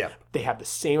in? Yeah. They have the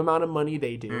same amount of money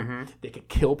they do. They could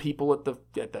kill people with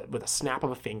a snap of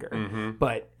a finger.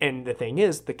 And the thing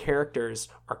is, the characters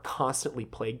are constantly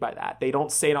plagued by that. They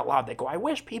don't say it out loud. They go, I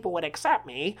wish people would accept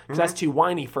me, because that's too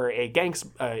whiny for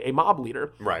a mob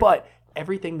leader. Right. But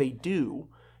everything they do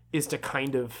is to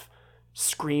kind of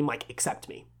scream like, accept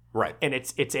me. Right. And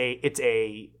it's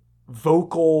a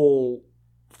vocal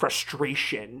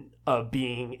frustration of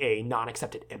being a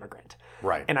non-accepted immigrant.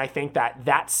 Right. And I think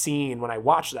that scene, when I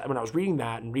watched that, when I was reading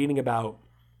that and reading about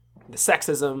the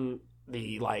sexism,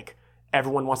 the like,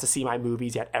 everyone wants to see my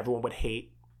movies, yet everyone would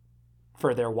hate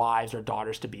for their wives or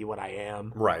daughters to be what I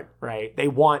am. Right. Right. They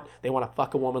want to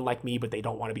fuck a woman like me, but they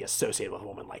don't want to be associated with a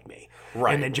woman like me.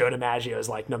 Right. And then Joe DiMaggio is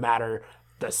like, no matter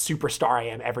the superstar I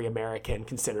am, every American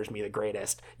considers me the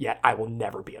greatest, yet I will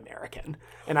never be American.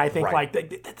 And I think like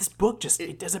this book just,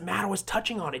 it doesn't matter what's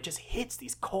touching on, it just hits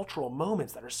these cultural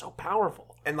moments that are so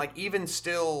powerful. And like even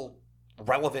still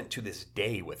relevant to this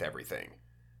day with everything.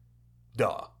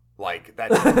 Duh. Like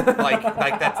that's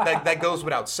that goes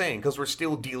without saying, because we're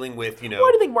still dealing with, you know. Why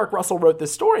do you think Mark Russell wrote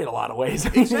this story in a lot of ways?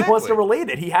 Exactly. He wants to relate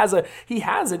it. He has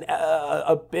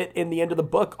a bit in the end of the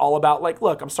book all about like,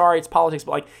 look, I'm sorry, it's politics,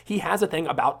 but like he has a thing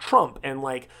about Trump and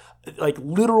like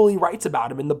literally writes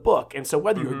about him in the book. And so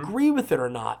whether you agree with it or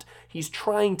not, he's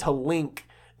trying to link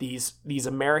these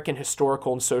American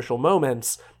historical and social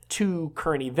moments to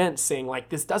current events, saying like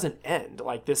this doesn't end.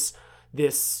 Like this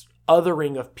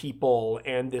othering of people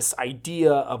and this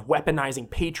idea of weaponizing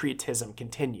patriotism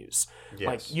continues. Yes.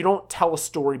 Like you don't tell a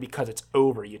story because it's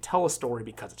over. You tell a story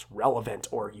because it's relevant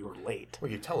or you're late.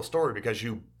 Well, you tell a story because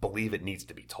you believe it needs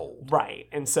to be told. Right.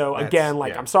 And so again,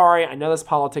 like, I'm sorry, I know this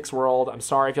politics world. I'm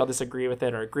sorry if y'all disagree with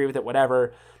it or agree with it,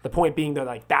 whatever. The point being that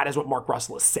like that is what Mark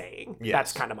Russell is saying. Yes.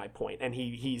 That's kind of my point. And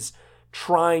he's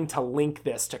trying to link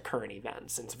this to current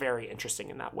events. And it's very interesting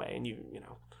in that way. And you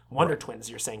know, Wonder Twins,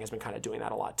 you're saying, has been kind of doing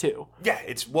that a lot too. Yeah,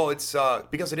 it's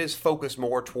because it is focused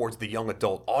more towards the young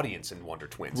adult audience in Wonder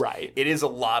Twins. Right. It is a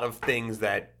lot of things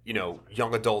that, you know,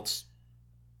 young adults,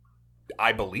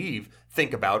 I believe,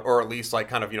 think about, or at least like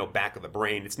kind of, you know, back of the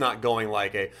brain. It's not going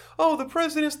like the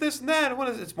president's this and that. What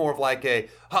is it? It's more of like it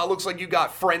looks like you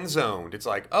got friend zoned. It's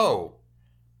like, oh,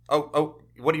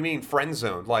 what do you mean friend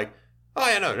zoned? Like, oh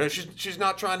yeah, no, she's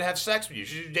not trying to have sex with you.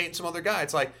 She's dating some other guy.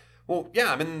 It's like, well,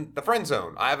 yeah, I'm in the friend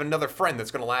zone. I have another friend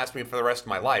that's going to last me for the rest of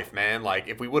my life, man. Like,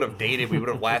 if we would have dated, we would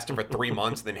have lasted for 3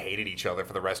 months, then hated each other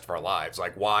for the rest of our lives.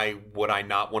 Like, why would I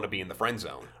not want to be in the friend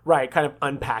zone? Right, kind of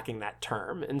unpacking that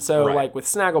term. And so, like, with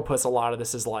Snagglepuss, a lot of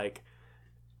this is like,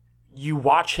 you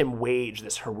watch him wage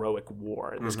this heroic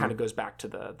war. And this kind of goes back to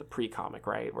the pre-comic,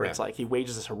 right? Where it's like he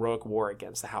wages this heroic war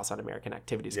against the House Un-American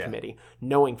Activities Committee,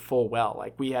 knowing full well.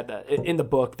 Like, we had in the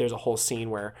book, there's a whole scene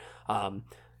where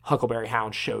Huckleberry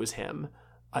Hound shows him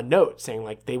a note saying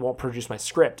like they won't produce my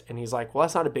script, and he's like, well,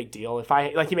 that's not a big deal. If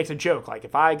I he makes a joke like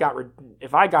if I got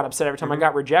upset every time I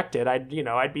got rejected,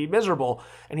 I'd be miserable.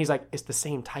 And he's like, it's the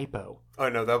same typo. Oh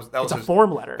no, that was a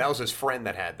form letter. That was his friend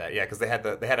that had that. Yeah, because they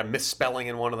had a misspelling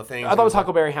in one of the things. I thought it was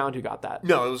Huckleberry Hound who got that.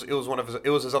 No, it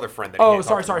was his other friend. That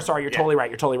Sorry. You're totally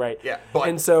right. Yeah, but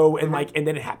and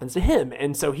then it happens to him,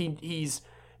 and so he's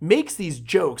makes these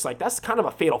jokes. Like that's kind of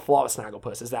a fatal flaw with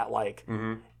Snagglepuss, is that like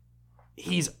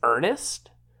he's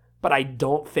earnest, but I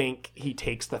don't think he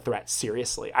takes the threat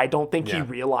seriously. I don't think he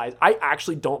realized. I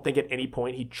actually don't think at any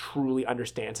point he truly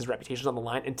understands his reputation's on the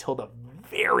line until the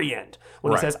very end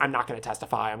when he says, "I'm not going to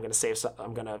testify. I'm going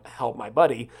to help my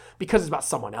buddy," because it's about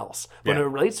someone else. When it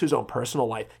relates to his own personal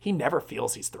life, he never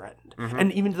feels he's threatened,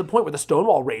 and even to the point with the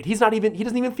Stonewall raid, he doesn't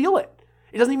even feel it.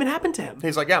 It doesn't even happen to him.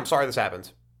 He's like, "Yeah, I'm sorry this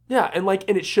happened." Yeah, and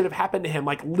it should have happened to him.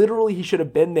 Like, literally, he should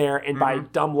have been there, and by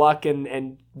dumb luck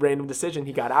and random decision,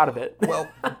 he got out of it.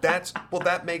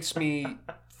 That makes me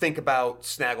think about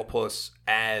Snagglepuss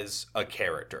as a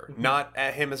character. Not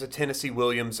at him as a Tennessee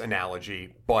Williams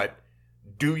analogy, but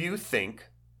do you think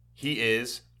he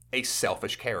is a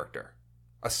selfish character?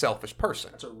 A selfish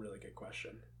person? That's a really good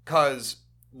question. Because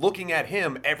looking at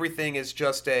him, everything is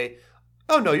just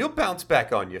oh no, you'll bounce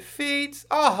back on your feet.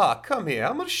 Aha, come here.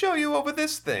 I'm going to show you over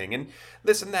this thing and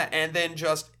this and that. And then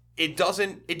just, it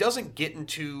doesn't get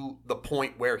into the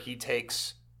point where he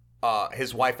takes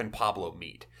his wife and Pablo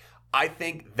meet. I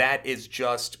think that is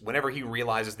just, whenever he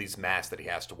realizes these masks that he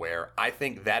has to wear, I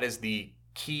think that is the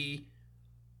key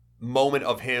moment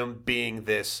of him being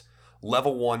this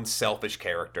level 1 selfish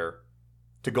character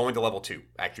to going to level 2,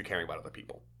 actually caring about other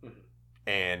people.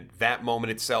 And that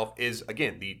moment itself is,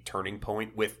 again, the turning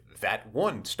point with that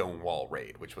one Stonewall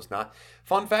raid, which was not...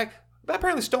 Fun fact,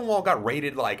 apparently Stonewall got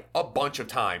raided like a bunch of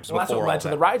times before all that. That's what led to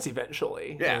the riots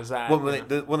eventually. Yeah.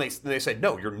 When they said,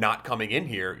 no, you're not coming in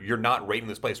here, you're not raiding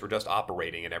this place, we're just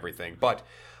operating and everything. But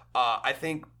I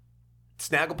think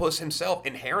Snagglepuss himself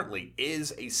inherently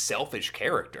is a selfish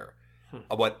character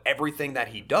about everything that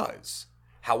he does.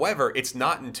 However, it's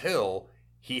not until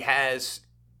he has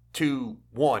to,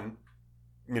 one...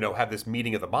 have this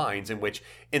meeting of the minds in which,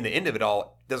 in the end of it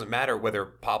all, it doesn't matter whether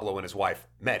Pablo and his wife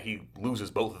met. He loses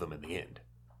both of them in the end.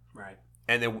 Right.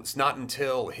 And it's not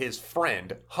until his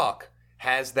friend, Huck,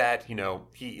 has that,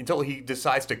 until he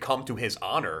decides to come to his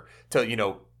honor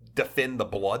to, defend the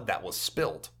blood that was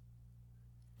spilled,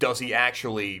 does he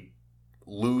actually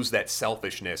lose that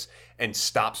selfishness and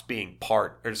stops thinking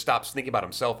about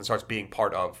himself and starts being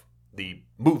part of the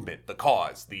movement, the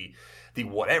cause, the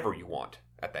whatever you want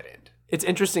at that end. It's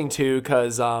interesting too,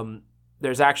 because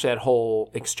there's actually that whole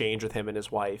exchange with him and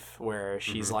his wife where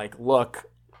she's like, look,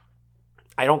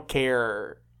 I don't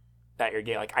care that you're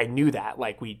gay. Like, I knew that.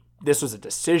 Like, this was a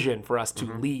decision for us to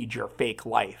lead your fake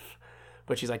life.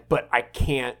 But she's like, but I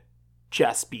can't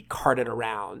just be carted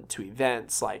around to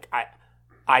events. Like,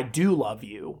 I do love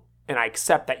you, and I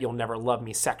accept that you'll never love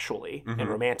me sexually and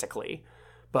romantically.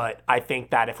 But I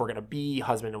think that if we're going to be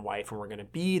husband and wife and we're going to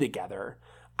be together,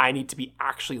 I need to be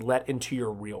actually let into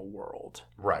your real world.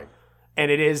 Right. And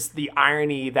it is the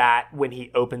irony that when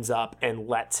he opens up and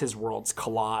lets his worlds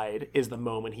collide is the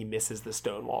moment he misses the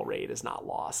Stonewall raid is not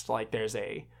lost. Like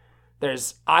I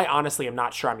honestly am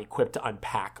not sure I'm equipped to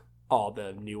unpack all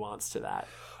the nuance to that.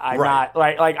 I'm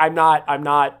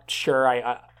not sure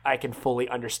I can fully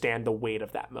understand the weight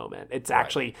of that moment. It's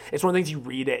actually, it's one of the things you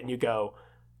read it and you go,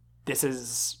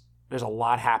 there's a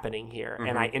lot happening here,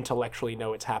 and I intellectually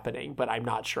know it's happening, but I'm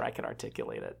not sure I can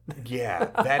articulate it. Yeah,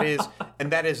 that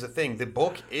is the thing. The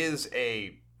book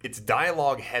it's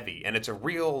dialogue heavy, and it's a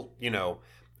real,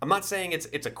 I'm not saying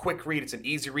it's a quick read, it's an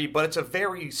easy read, but it's a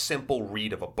very simple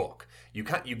read of a book. You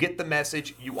get the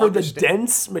message, for understand. The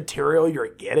dense material you're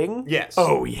getting. Yes.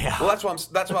 Oh yeah. Well, that's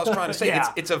what I was trying to say.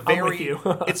 Yeah, it's a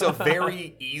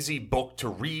very easy book to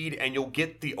read, and you'll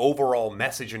get the overall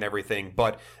message and everything.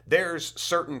 But there's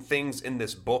certain things in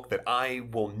this book that I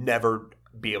will never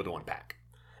be able to unpack.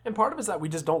 And part of it is that we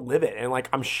just don't live it, and like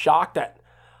I'm shocked that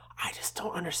I just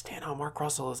don't understand how Mark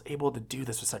Russell is able to do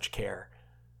this with such care.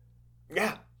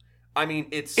 Yeah. I mean,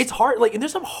 it's hard. Like, and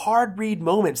there's some hard read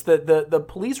moments. The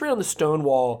police raid on the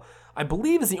Stonewall, I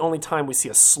believe, is the only time we see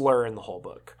a slur in the whole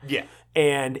book. Yeah,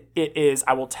 and it is.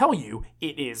 I will tell you,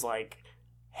 it is like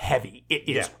heavy. It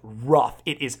is rough.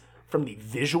 It is from the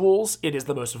visuals. It is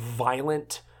the most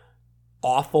violent,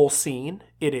 awful scene.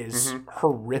 It is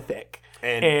horrific.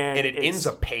 And it ends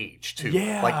a page, too.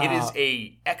 Yeah. Like, it is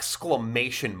a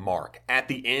exclamation mark at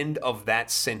the end of that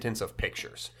sentence of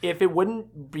pictures. If it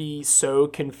wouldn't be so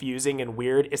confusing and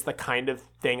weird, it's the kind of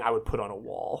thing I would put on a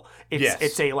wall.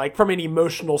 It's a, like, from an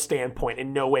emotional standpoint,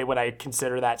 in no way would I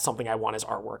consider that something I want as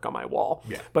artwork on my wall.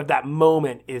 Yeah. But that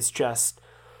moment is just,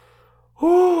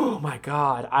 oh, my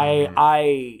God.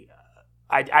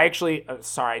 I actually,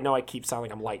 sorry, I know I keep sounding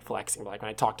like I'm light flexing, but like when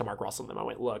I talked to Mark Russell in the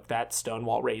moment, look, that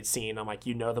Stonewall raid scene, I'm like,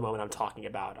 the moment I'm talking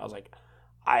about. I was like,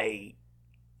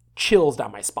 chills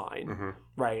down my spine,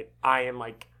 right? I am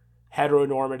like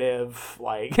heteronormative,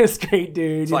 like a straight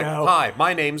dude, it's hi,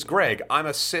 my name's Greg. I'm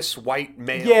a cis white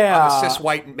male. Yeah. I'm a cis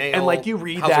white male. And like you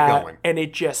read How's that, it going? and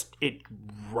it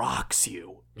rocks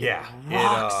you. Yeah. It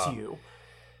rocks you.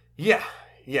 Yeah.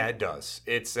 Yeah, it does.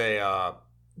 It's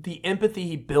the empathy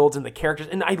he builds in the characters.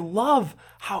 And I love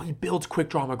how he builds Quick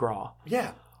Draw McGraw.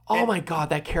 Yeah. My God,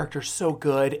 that character's so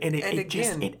good. And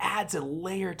it adds a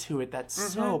layer to it that's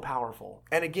so powerful.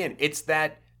 And again, it's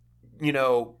that,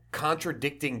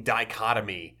 contradicting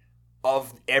dichotomy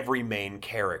of every main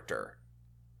character,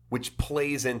 which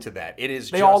plays into that. It is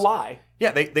They all lie.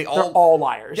 Yeah, they're all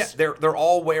liars. Yeah, they're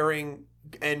all wearing,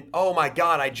 and oh my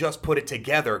God, I just put it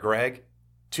together, Greg.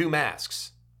 2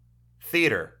 masks.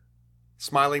 Theater.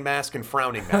 Smiling mask and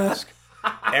frowning mask.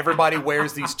 Everybody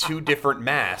wears these 2 different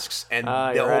masks, and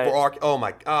the overarch. Oh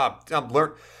my God!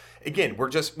 Again,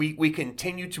 we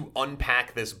continue to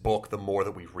unpack this book the more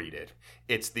that we read it.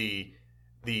 It's the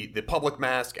public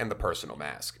mask and the personal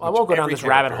mask. Well, I won't go down this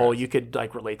rabbit hole. You could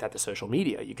like relate that to social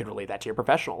media. You could relate that to your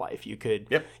professional life. You could.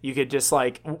 Yep. You could just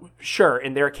like sure.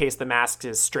 In their case, the mask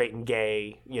is straight and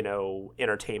gay.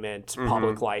 Entertainment,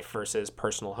 public life versus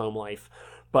personal home life,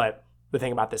 but. The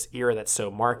thing about this era that's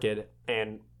so marked and,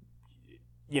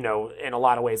 in a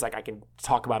lot of ways, like I can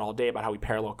talk about all day about how we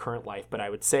parallel current life, but I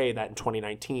would say that in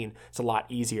 2019, it's a lot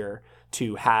easier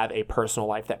to have a personal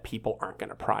life that people aren't going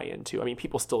to pry into. I mean,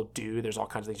 people still do. There's all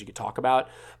kinds of things you could talk about,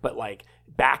 but like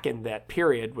back in that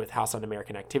period with House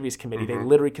Un-American Activities Committee, they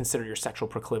literally consider your sexual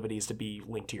proclivities to be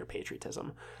linked to your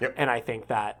patriotism. Yep. And I think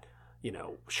that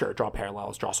sure, draw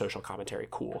parallels, draw social commentary,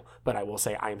 cool. But I will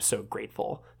say I am so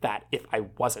grateful that if I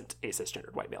wasn't a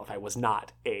cisgendered white male, if I was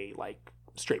not a like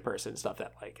straight person, stuff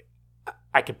that like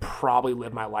I could probably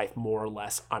live my life more or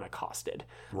less unaccosted.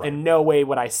 Right. In no way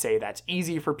would I say that's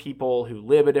easy for people who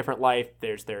live a different life.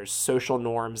 There's social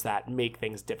norms that make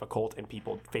things difficult and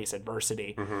people face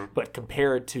adversity. Mm-hmm. But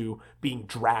compared to being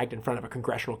dragged in front of a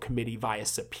congressional committee via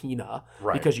subpoena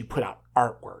because you put out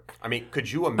artwork. I mean,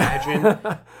 could you imagine...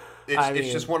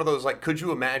 It's just one of those, like, could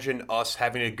you imagine us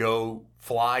having to go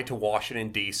fly to Washington,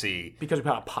 D.C. Because we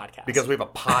have a podcast. Because we have a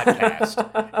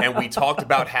podcast. And we talked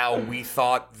about how we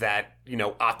thought that,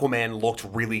 Aquaman looked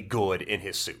really good in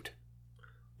his suit.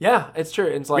 Yeah, it's true.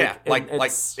 It's like,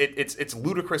 it's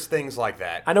ludicrous things like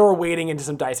that. I know we're wading into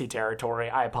some dicey territory.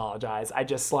 I apologize. I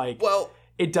just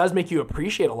it does make you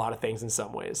appreciate a lot of things in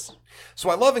some ways. So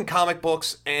I love in comic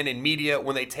books and in media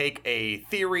when they take a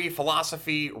theory,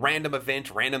 philosophy, random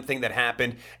event, random thing that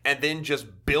happened, and then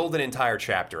just build an entire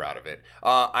chapter out of it.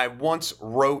 I once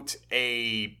wrote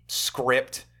a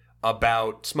script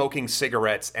about smoking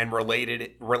cigarettes and related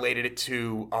it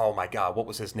to, oh my God, what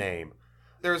was his name?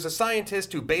 There's a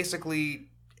scientist who basically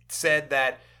said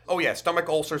that, oh yeah, stomach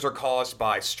ulcers are caused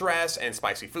by stress and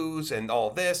spicy foods and all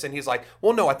of this. And he's like,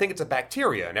 well, no, I think it's a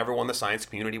bacteria. And everyone in the science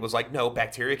community was like, no,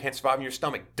 bacteria can't survive in your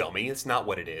stomach, dummy. It's not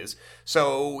what it is.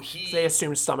 So they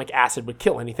assumed stomach acid would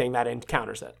kill anything that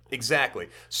encounters it. Exactly.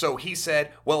 So he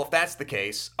said, well, if that's the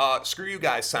case, screw you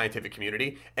guys, scientific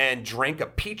community, and drank a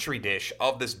petri dish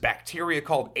of this bacteria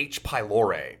called H.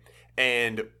 pylori.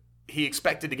 And he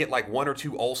expected to get like 1 or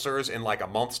 2 ulcers in like a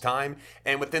month's time,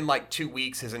 and within like 2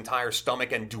 weeks, his entire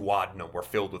stomach and duodenum were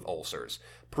filled with ulcers,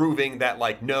 proving that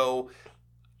no,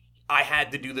 I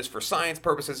had to do this for science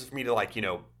purposes for me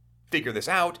to figure this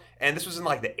out. And this was in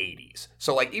like the 80s.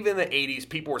 So even in the 80s,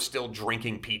 people were still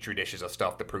drinking petri dishes of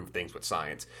stuff to prove things with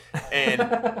science.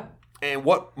 And and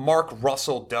what Mark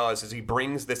Russell does is he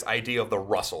brings this idea of the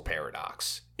Russell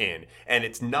paradox in, and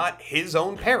it's not his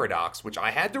own paradox, which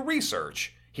I had to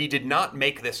research. He did not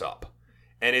make this up.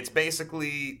 And it's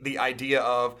basically the idea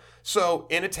of, so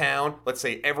in a town, let's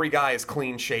say every guy is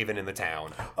clean shaven in the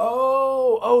town.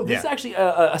 This is actually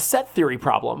a set theory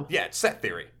problem. Yeah, it's set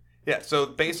theory. Yeah, so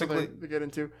basically... To get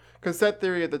into, because set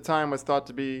theory at the time was thought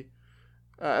to be,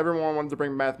 everyone wanted to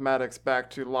bring mathematics back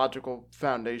to logical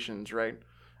foundations, right?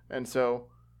 And so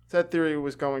set theory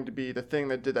was going to be the thing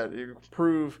that did that. You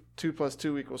prove 2 +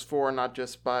 2 = 4, not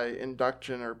just by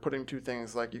induction or putting two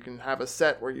things. Like you can have a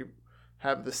set where you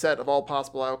have the set of all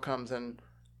possible outcomes, and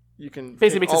you can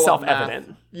basically makes it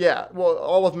self-evident. Yeah, well,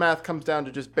 all of math comes down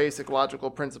to just basic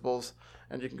logical principles,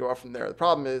 and you can go off from there. The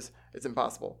problem is it's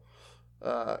impossible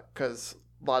because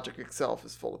logic itself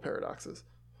is full of paradoxes.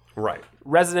 Right.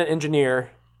 Resident engineer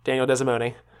Daniel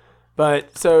Desimone.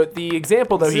 But so the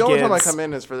example though he gives, the only time I come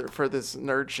in is for this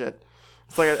nerd shit.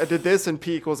 It's like I did this and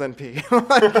P = NP.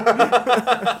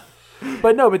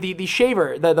 But the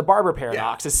shaver, the barber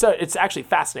paradox is it's actually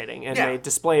fascinating, and they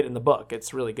display it in the book.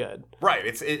 It's really good. Right.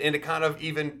 And it kind of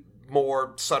even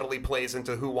more subtly plays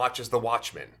into who watches The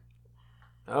Watchmen.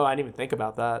 Oh, I didn't even think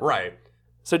about that. Right.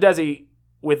 So Desi,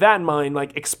 with that in mind,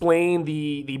 explain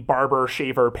the barber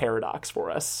shaver paradox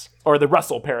for us, or the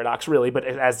Russell paradox, really, but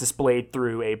as displayed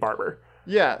through a barber.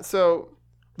 Yeah. So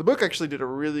the book actually did a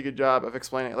really good job of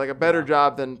explaining it, a better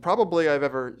job than probably I've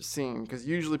ever seen, because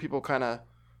usually people kind of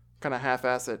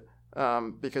half-ass it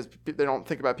because they don't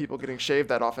think about people getting shaved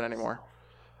that often anymore.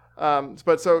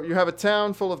 But so you have a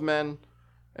town full of men,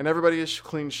 and everybody is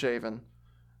clean-shaven.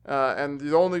 And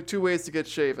the only 2 ways to get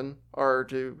shaven are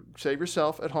to shave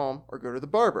yourself at home or go to the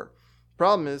barber.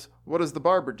 Problem is, what does the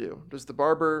barber do? Does the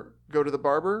barber go to the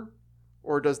barber,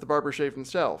 or does the barber shave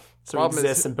himself? So he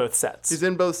exists in both sets. He's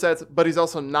in both sets, but he's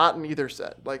also not in either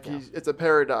set. It's a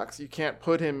paradox. You can't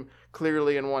put him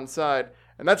clearly in one side.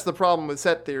 And that's the problem with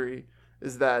set theory,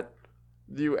 is that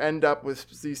you end up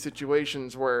with these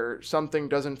situations where something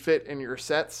doesn't fit in your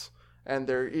sets, and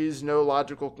there is no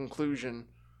logical conclusion.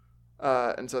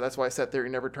 And so that's why set theory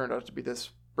never turned out to be this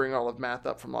bring all of math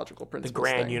up from logical principles. The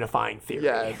grand unifying theory.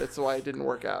 Yeah, that's why it didn't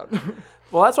work out.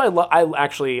 Well, that's why I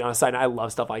actually, on a side note, I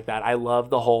love stuff like that. I love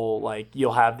the whole,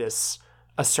 you'll have this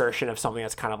assertion of something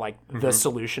that's kind of the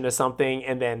solution to something,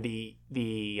 and then the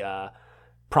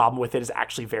problem with it is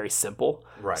actually very simple.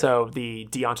 Right. So the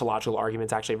deontological argument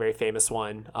is actually a very famous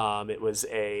one. It was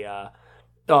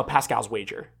Pascal's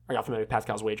wager. Are y'all familiar with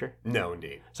Pascal's wager? No,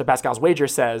 indeed. So Pascal's wager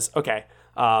says, okay,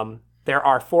 there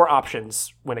are 4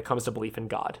 options when it comes to belief in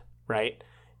God, right?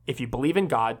 If you believe in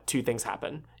God, 2 things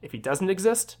happen. If he doesn't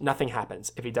exist, nothing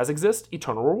happens. If he does exist,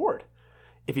 eternal reward.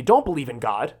 If you don't believe in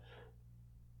God,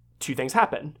 2 things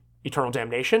happen. Eternal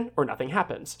damnation or nothing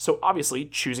happens. So obviously,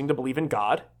 choosing to believe in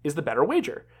God is the better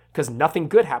wager, because nothing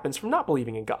good happens from not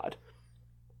believing in God.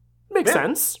 Makes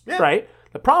sense, right?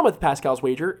 The problem with Pascal's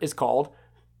wager is called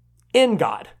in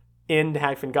God,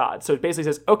 in-God. So it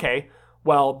basically says, okay,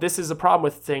 well, this is a problem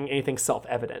with saying anything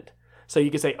self-evident. So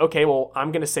you can say, okay, well,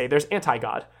 I'm going to say there's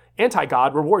anti-God.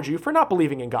 Anti-God rewards you for not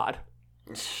believing in God.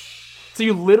 So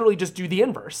you literally just do the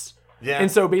inverse. Yeah.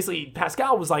 And so basically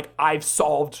Pascal was like, I've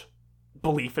solved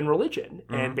belief in religion.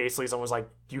 And basically someone was like,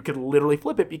 you could literally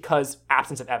flip it because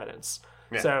absence of evidence.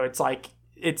 Yeah. So it's like,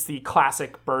 it's the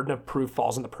classic burden of proof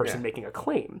falls on the person making a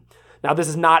claim. Now, this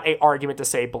is not an argument to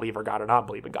say believe in God or not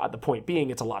believe in God. The point being,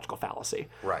 it's a logical fallacy.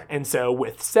 Right. And so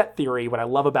with set theory, what I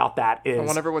love about that is... I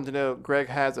want everyone to know Greg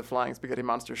has a Flying Spaghetti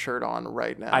Monster shirt on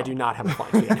right now. I do not have a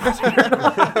Flying Spaghetti Monster shirt.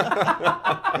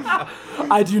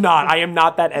 I do not. I am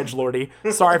not that edgelordy.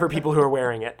 Sorry for people who are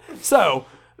wearing it. So,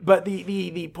 but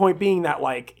the point being that,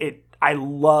 like, I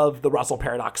love the Russell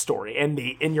Paradox story. And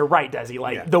you're right, Desi.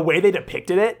 Like, the way they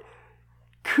depicted it,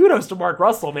 kudos to Mark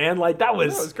Russell, man. Like, that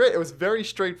was great. It was very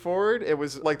straightforward. It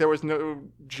was like there was no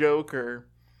joke or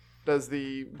does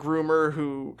the groomer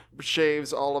who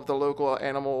shaves all of the local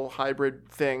animal hybrid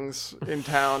things in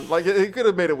town. Like, it could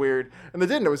have made it weird. And they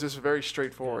didn't. It was just very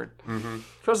straightforward. Mm-hmm.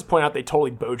 Just to point out, they totally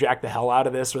Bojack the hell out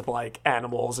of this with, like,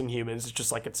 animals and humans. It's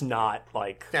just like, it's not,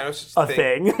 like, a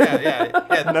thing.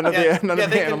 Yeah. None of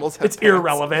the animals have It's pants.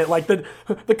 Irrelevant. Like,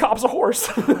 the cop's a horse.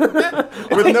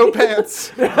 With no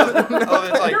pants. You're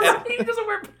right. He doesn't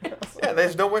wear pants. Yeah,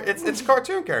 there's nowhere. It's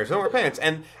cartoon characters. Don't wear pants.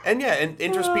 And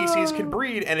interspecies can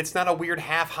breed, and it's not a weird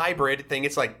half hybrid thing.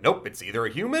 It's like, nope, it's either a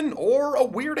human or a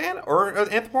weird or an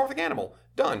anthropomorphic animal.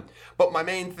 Done. But my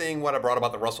main thing, what I brought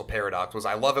about the Russell Paradox, was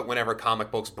I love it whenever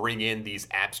comic books bring in these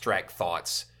abstract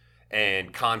thoughts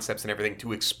and concepts and everything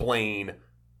to explain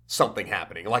something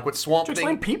happening. Like with Swamp Thing. To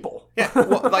explain people. Yeah,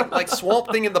 well, like Swamp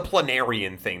Thing and the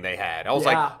Planarian thing they had. I was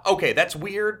like, okay, that's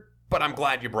weird, but I'm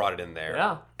glad you brought it in there.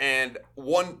 Yeah. And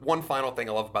one final thing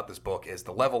I love about this book is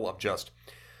the level of just...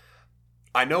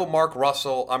 I know Mark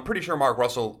Russell, I'm pretty sure Mark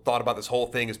Russell thought about this whole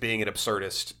thing as being an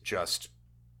absurdist, just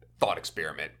thought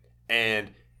experiment.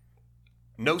 And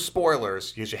no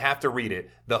spoilers, because you have to read it.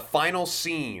 The final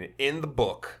scene in the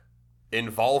book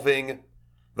involving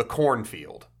the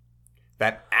cornfield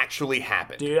that actually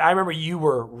happened. Dude, I remember you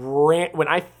were when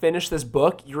I finished this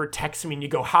book, you were texting me and you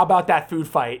go, "How about that food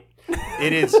fight?"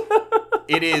 It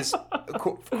is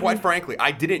quite frankly,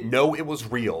 I didn't know it was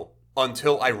real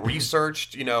until I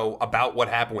researched, about what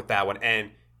happened with that one.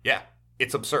 And yeah,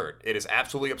 it's absurd. It is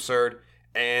absolutely absurd.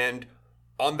 And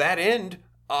on that end,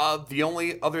 the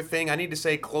only other thing I need to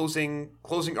say, closing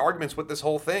arguments with this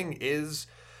whole thing is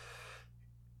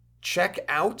check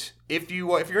out, if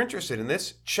you're interested in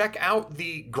this, check out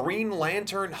the Green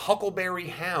Lantern Huckleberry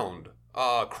Hound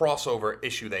crossover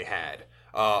issue they had.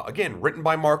 Again, written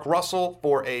by Mark Russell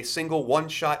for a single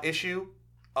one-shot issue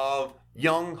of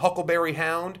young Huckleberry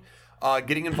Hound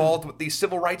getting involved with the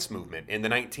civil rights movement in the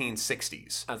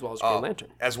 1960s. As well as Green Lantern.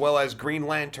 As well as Green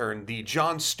Lantern, the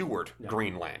John Stewart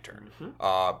Green Lantern.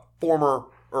 Former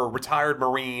or retired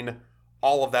Marine,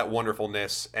 all of that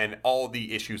wonderfulness and all of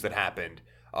the issues that happened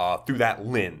through that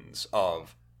lens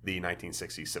of the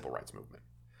 1960s civil rights movement.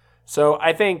 So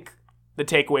I think the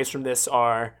takeaways from this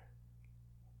are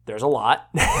there's a lot.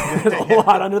 There's a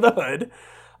lot under the hood.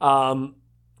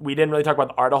 We didn't really talk about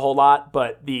the art a whole lot,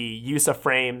 but the use of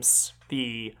frames,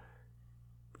 the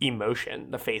emotion,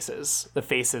 the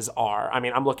faces are,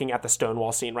 I'm looking at the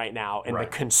Stonewall scene right now and the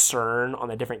concern on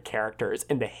the different characters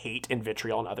and the hate and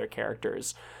vitriol on other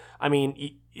characters.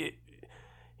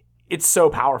 It's so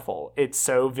powerful. It's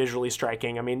so visually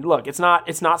striking. Look, it's not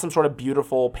some sort of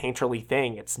beautiful painterly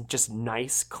thing. It's just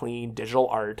nice, clean digital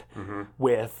art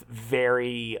with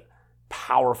very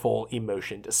powerful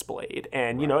emotion displayed.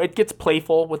 And, it gets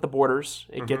playful with the borders.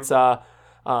 It gets the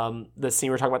scene we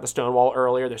were talking about the Stonewall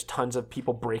earlier. There's tons of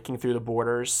people breaking through the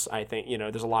borders. I think,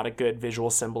 there's a lot of good visual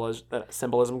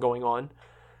symbolism going on.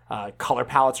 Color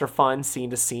palettes are fun, scene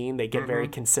to scene. They get very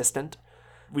consistent.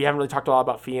 We haven't really talked a lot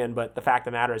about Fian, but the fact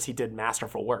of the matter is he did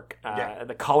masterful work.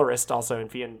 The colorist also, and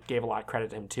Fian gave a lot of credit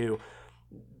to him too,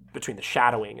 between the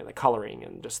shadowing and the coloring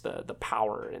and just the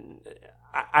power. And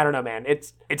I don't know, man.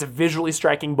 It's a visually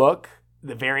striking book.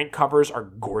 The variant covers are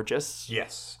gorgeous.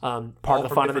 Yes. Part of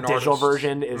the fun of the digital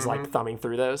version is like thumbing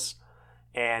through those.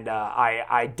 And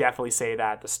I definitely say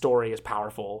that the story is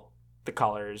powerful. The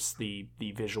colors, the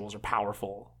visuals are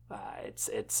powerful. I'm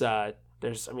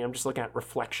just looking at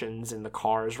reflections in the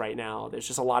cars right now. There's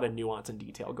just a lot of nuance and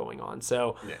detail going on.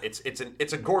 So yeah,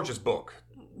 it's a gorgeous book.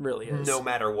 really is. No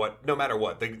matter what.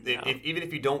 Even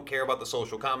if you don't care about the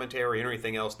social commentary or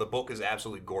anything else, the book is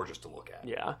absolutely gorgeous to look at.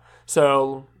 Yeah.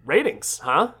 So ratings,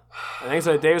 huh? I think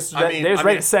so. Dave's ready to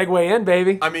segue in,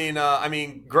 baby. I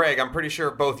mean, Greg, I'm pretty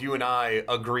sure both you and I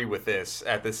agree with this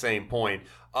at the same point.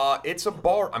 It's a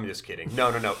bar. I'm just kidding.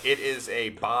 No. It is a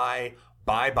buy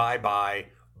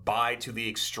to the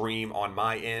extreme on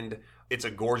my end. It's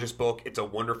a gorgeous book. It's a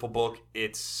wonderful book.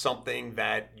 It's something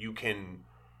that you can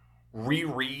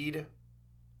reread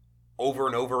over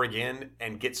and over again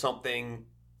and get something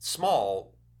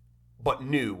small but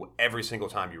new every single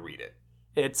time you read it.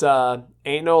 It's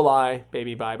ain't no lie,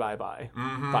 baby. Bye.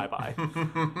 Mm-hmm. Bye.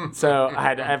 So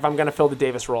if I'm gonna fill the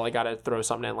Davis role, I gotta throw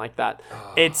something in like that.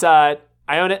 It's I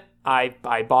own it.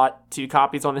 I bought 2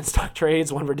 copies on In-Stock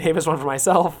Trades, one for Davis, one for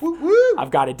myself. Woo-woo. I've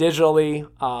got it digitally.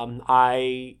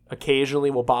 I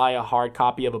occasionally will buy a hard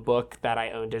copy of a book that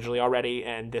I own digitally already,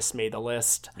 and this made the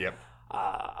list. Yep.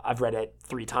 I've read it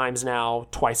 3 times now,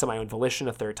 twice on my own volition,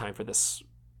 a 3rd time for this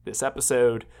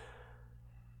episode.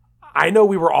 I know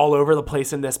we were all over the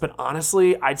place in this, but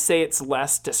honestly, I'd say it's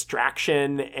less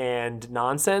distraction and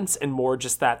nonsense and more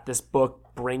just that this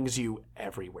book brings you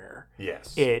everywhere.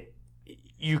 Yes.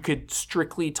 You could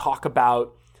strictly talk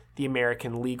about the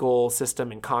American legal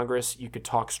system in Congress. You could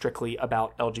talk strictly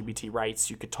about LGBT rights.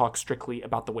 You could talk strictly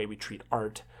about the way we treat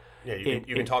art. Yeah,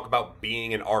 you can talk about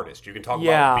being an artist. You can talk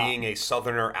about being a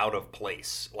Southerner out of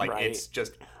place. It's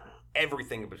just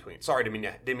everything in between. Sorry,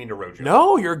 didn't mean to road you.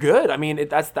 No, you're good. I mean,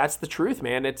 that's the truth,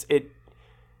 man.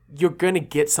 You're going to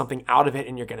get something out of it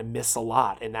and you're going to miss a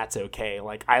lot, and that's okay.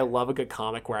 Like, I love a good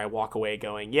comic where I walk away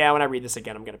going, yeah, when I read this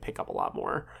again, I'm going to pick up a lot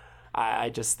more. I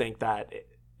just think that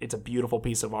it's a beautiful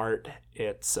piece of art.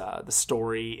 It's the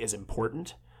story is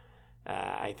important.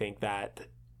 I think that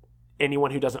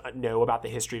anyone who doesn't know about the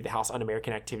history of the House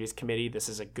Un-American Activities Committee, this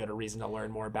is as good a reason to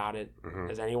learn more about it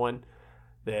as anyone.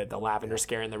 The Lavender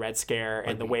Scare and the Red Scare,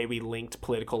 and the way we linked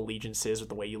political allegiances with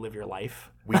the way you live your life.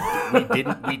 We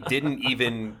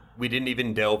didn't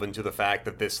even delve into the fact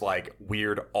that this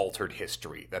weird altered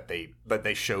history that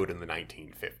they showed in the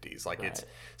 1950s. It's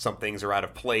some things are out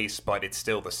of place, but it's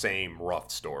still the same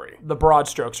rough story. The broad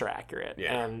strokes are accurate,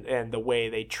 and the way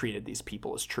they treated these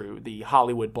people is true. The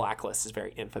Hollywood blacklist is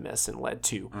very infamous and led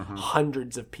to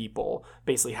hundreds of people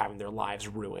basically having their lives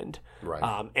ruined.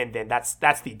 Right. And then that's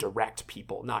the direct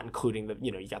people, not including the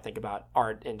you got to think about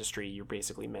art industry. You're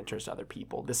basically mentors to other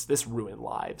people. This ruined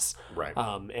lives. Right.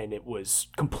 And it was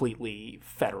completely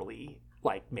federally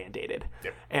mandated.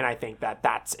 Yep. And I think that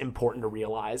that's important to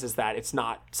realize, is that it's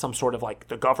not some sort of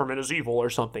the government is evil or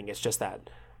something. It's just that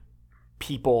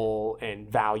people and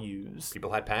values.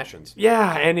 People had passions.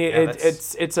 Yeah, and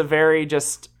it's a very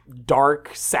just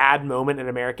dark, sad moment in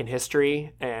American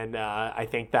history. And I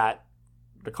think that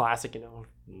the classic, you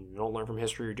don't learn from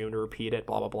history, you're doomed to repeat it,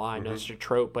 blah, blah, blah. I know it's a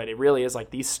trope, but it really is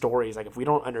these stories, if we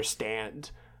don't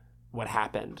understand what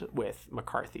happened with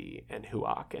McCarthy and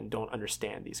Huoc and don't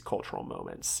understand these cultural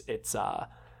moments, it's a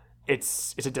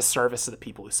disservice to the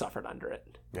people who suffered under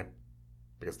it. Yeah,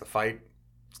 because the fight,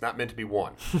 it's not meant to be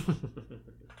won.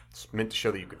 It's meant to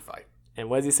show that you could fight. And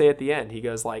what does he say at the end? He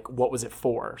goes what was it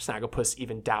for? Snagglepuss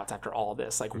even doubts after all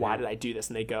this, why did I do this?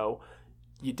 And they go,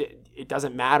 it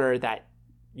doesn't matter that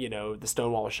the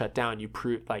Stonewall was shut down. You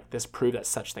proved this proved that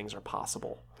such things are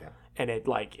possible. Yeah. And it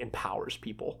empowers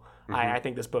people. I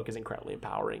think this book is incredibly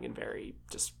empowering and very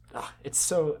just it's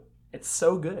so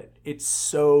good. It's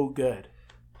so good.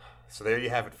 So there you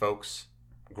have it, folks.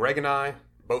 Greg and I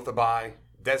both a buy.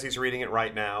 Desi's reading it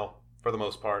right now for the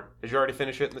most part. Did you already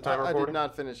finish it in the time recording? I did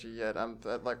not finish it yet. I'm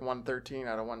at 113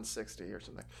 out of 160 or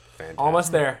something. Fantastic.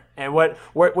 Almost there. And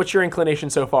what's your inclination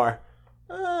so far?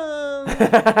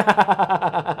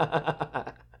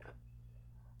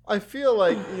 I feel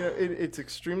like it's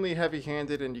extremely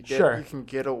heavy-handed, and you can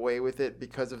get away with it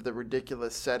because of the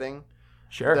ridiculous setting.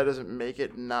 Sure, that doesn't make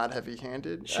it not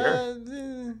heavy-handed. Sure.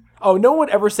 Oh, no one would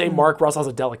ever say Mark Russell has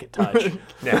a delicate touch.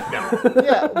 No.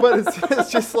 Yeah, but it's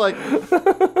just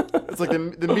it's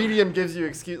the medium gives you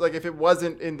excuse. If it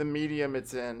wasn't in the medium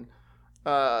it's in,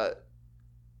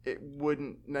 it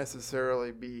wouldn't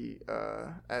necessarily be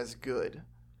as good.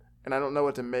 And I don't know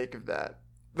what to make of that.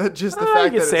 But just the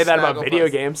fact you can say that about video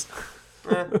games.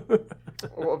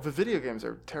 Well, the video games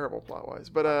are terrible plot-wise,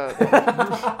 but I'm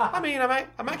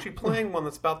actually playing one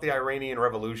that's about the Iranian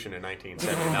Revolution in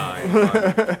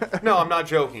 1979. No, I'm not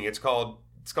joking. It's called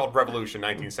Revolution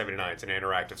 1979. It's an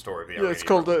interactive story of the Iranian.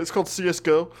 It's called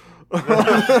CS:GO.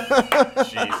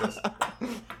 Jesus.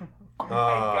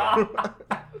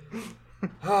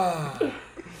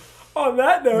 On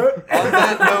that note,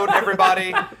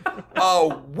 everybody,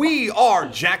 We are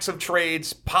Jacks of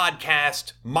Trades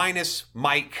podcast minus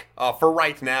Mike for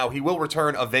right now. He will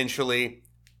return eventually.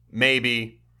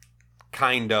 Maybe.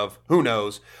 Kind of. Who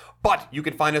knows? But you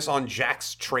can find us on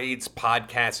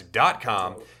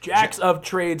jackstradespodcast.com. Jacks of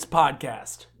Trades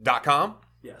podcast. .com?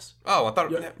 Yes. Oh, I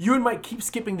thought... You and Mike keep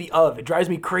skipping the of. It drives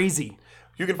me crazy.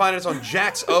 You can find us on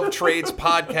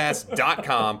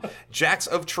jacksofttradespodcast.com,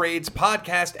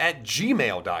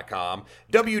 jacksofttradespodcast@gmail.com,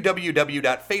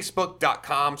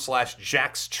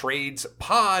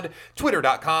 www.facebook.com/jackstradespod,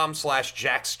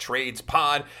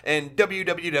 twitter.com/jackstradespod, and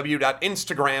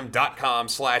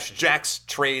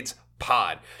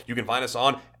www.instagram.com/jackstradespod. You can find us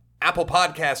on Apple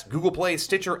Podcasts, Google Play,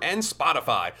 Stitcher, and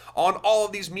Spotify. On all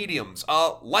of these mediums,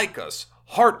 like us,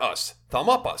 heart us, thumb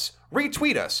up us,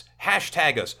 retweet us,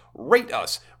 hashtag us, rate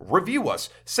us, review us,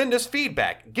 send us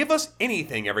feedback, give us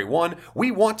anything, everyone.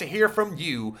 We want to hear from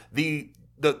you, the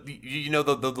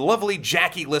lovely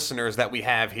Jackie listeners that we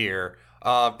have here.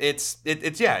 It's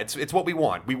what we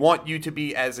want. We want you to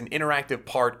be as an interactive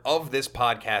part of this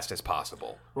podcast as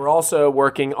possible. We're also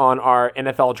working on our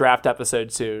NFL draft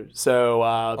episode soon,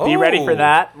 so be ready for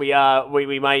that.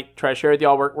 We might try to share with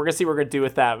y'all. We're gonna see what we're gonna do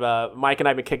with that. Mike and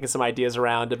I have been kicking some ideas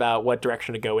around about what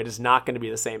direction to go. It is not going to be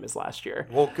the same as last year.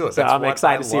 Well, good. So I'm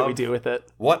excited to see what we do with it.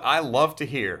 What I love to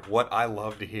hear.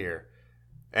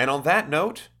 And on that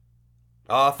note,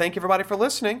 thank you everybody for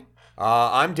listening.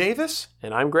 I'm Davis,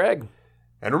 and I'm Greg.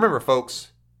 And remember,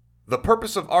 folks, the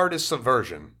purpose of art is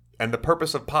subversion, and the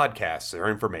purpose of podcasts are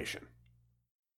information.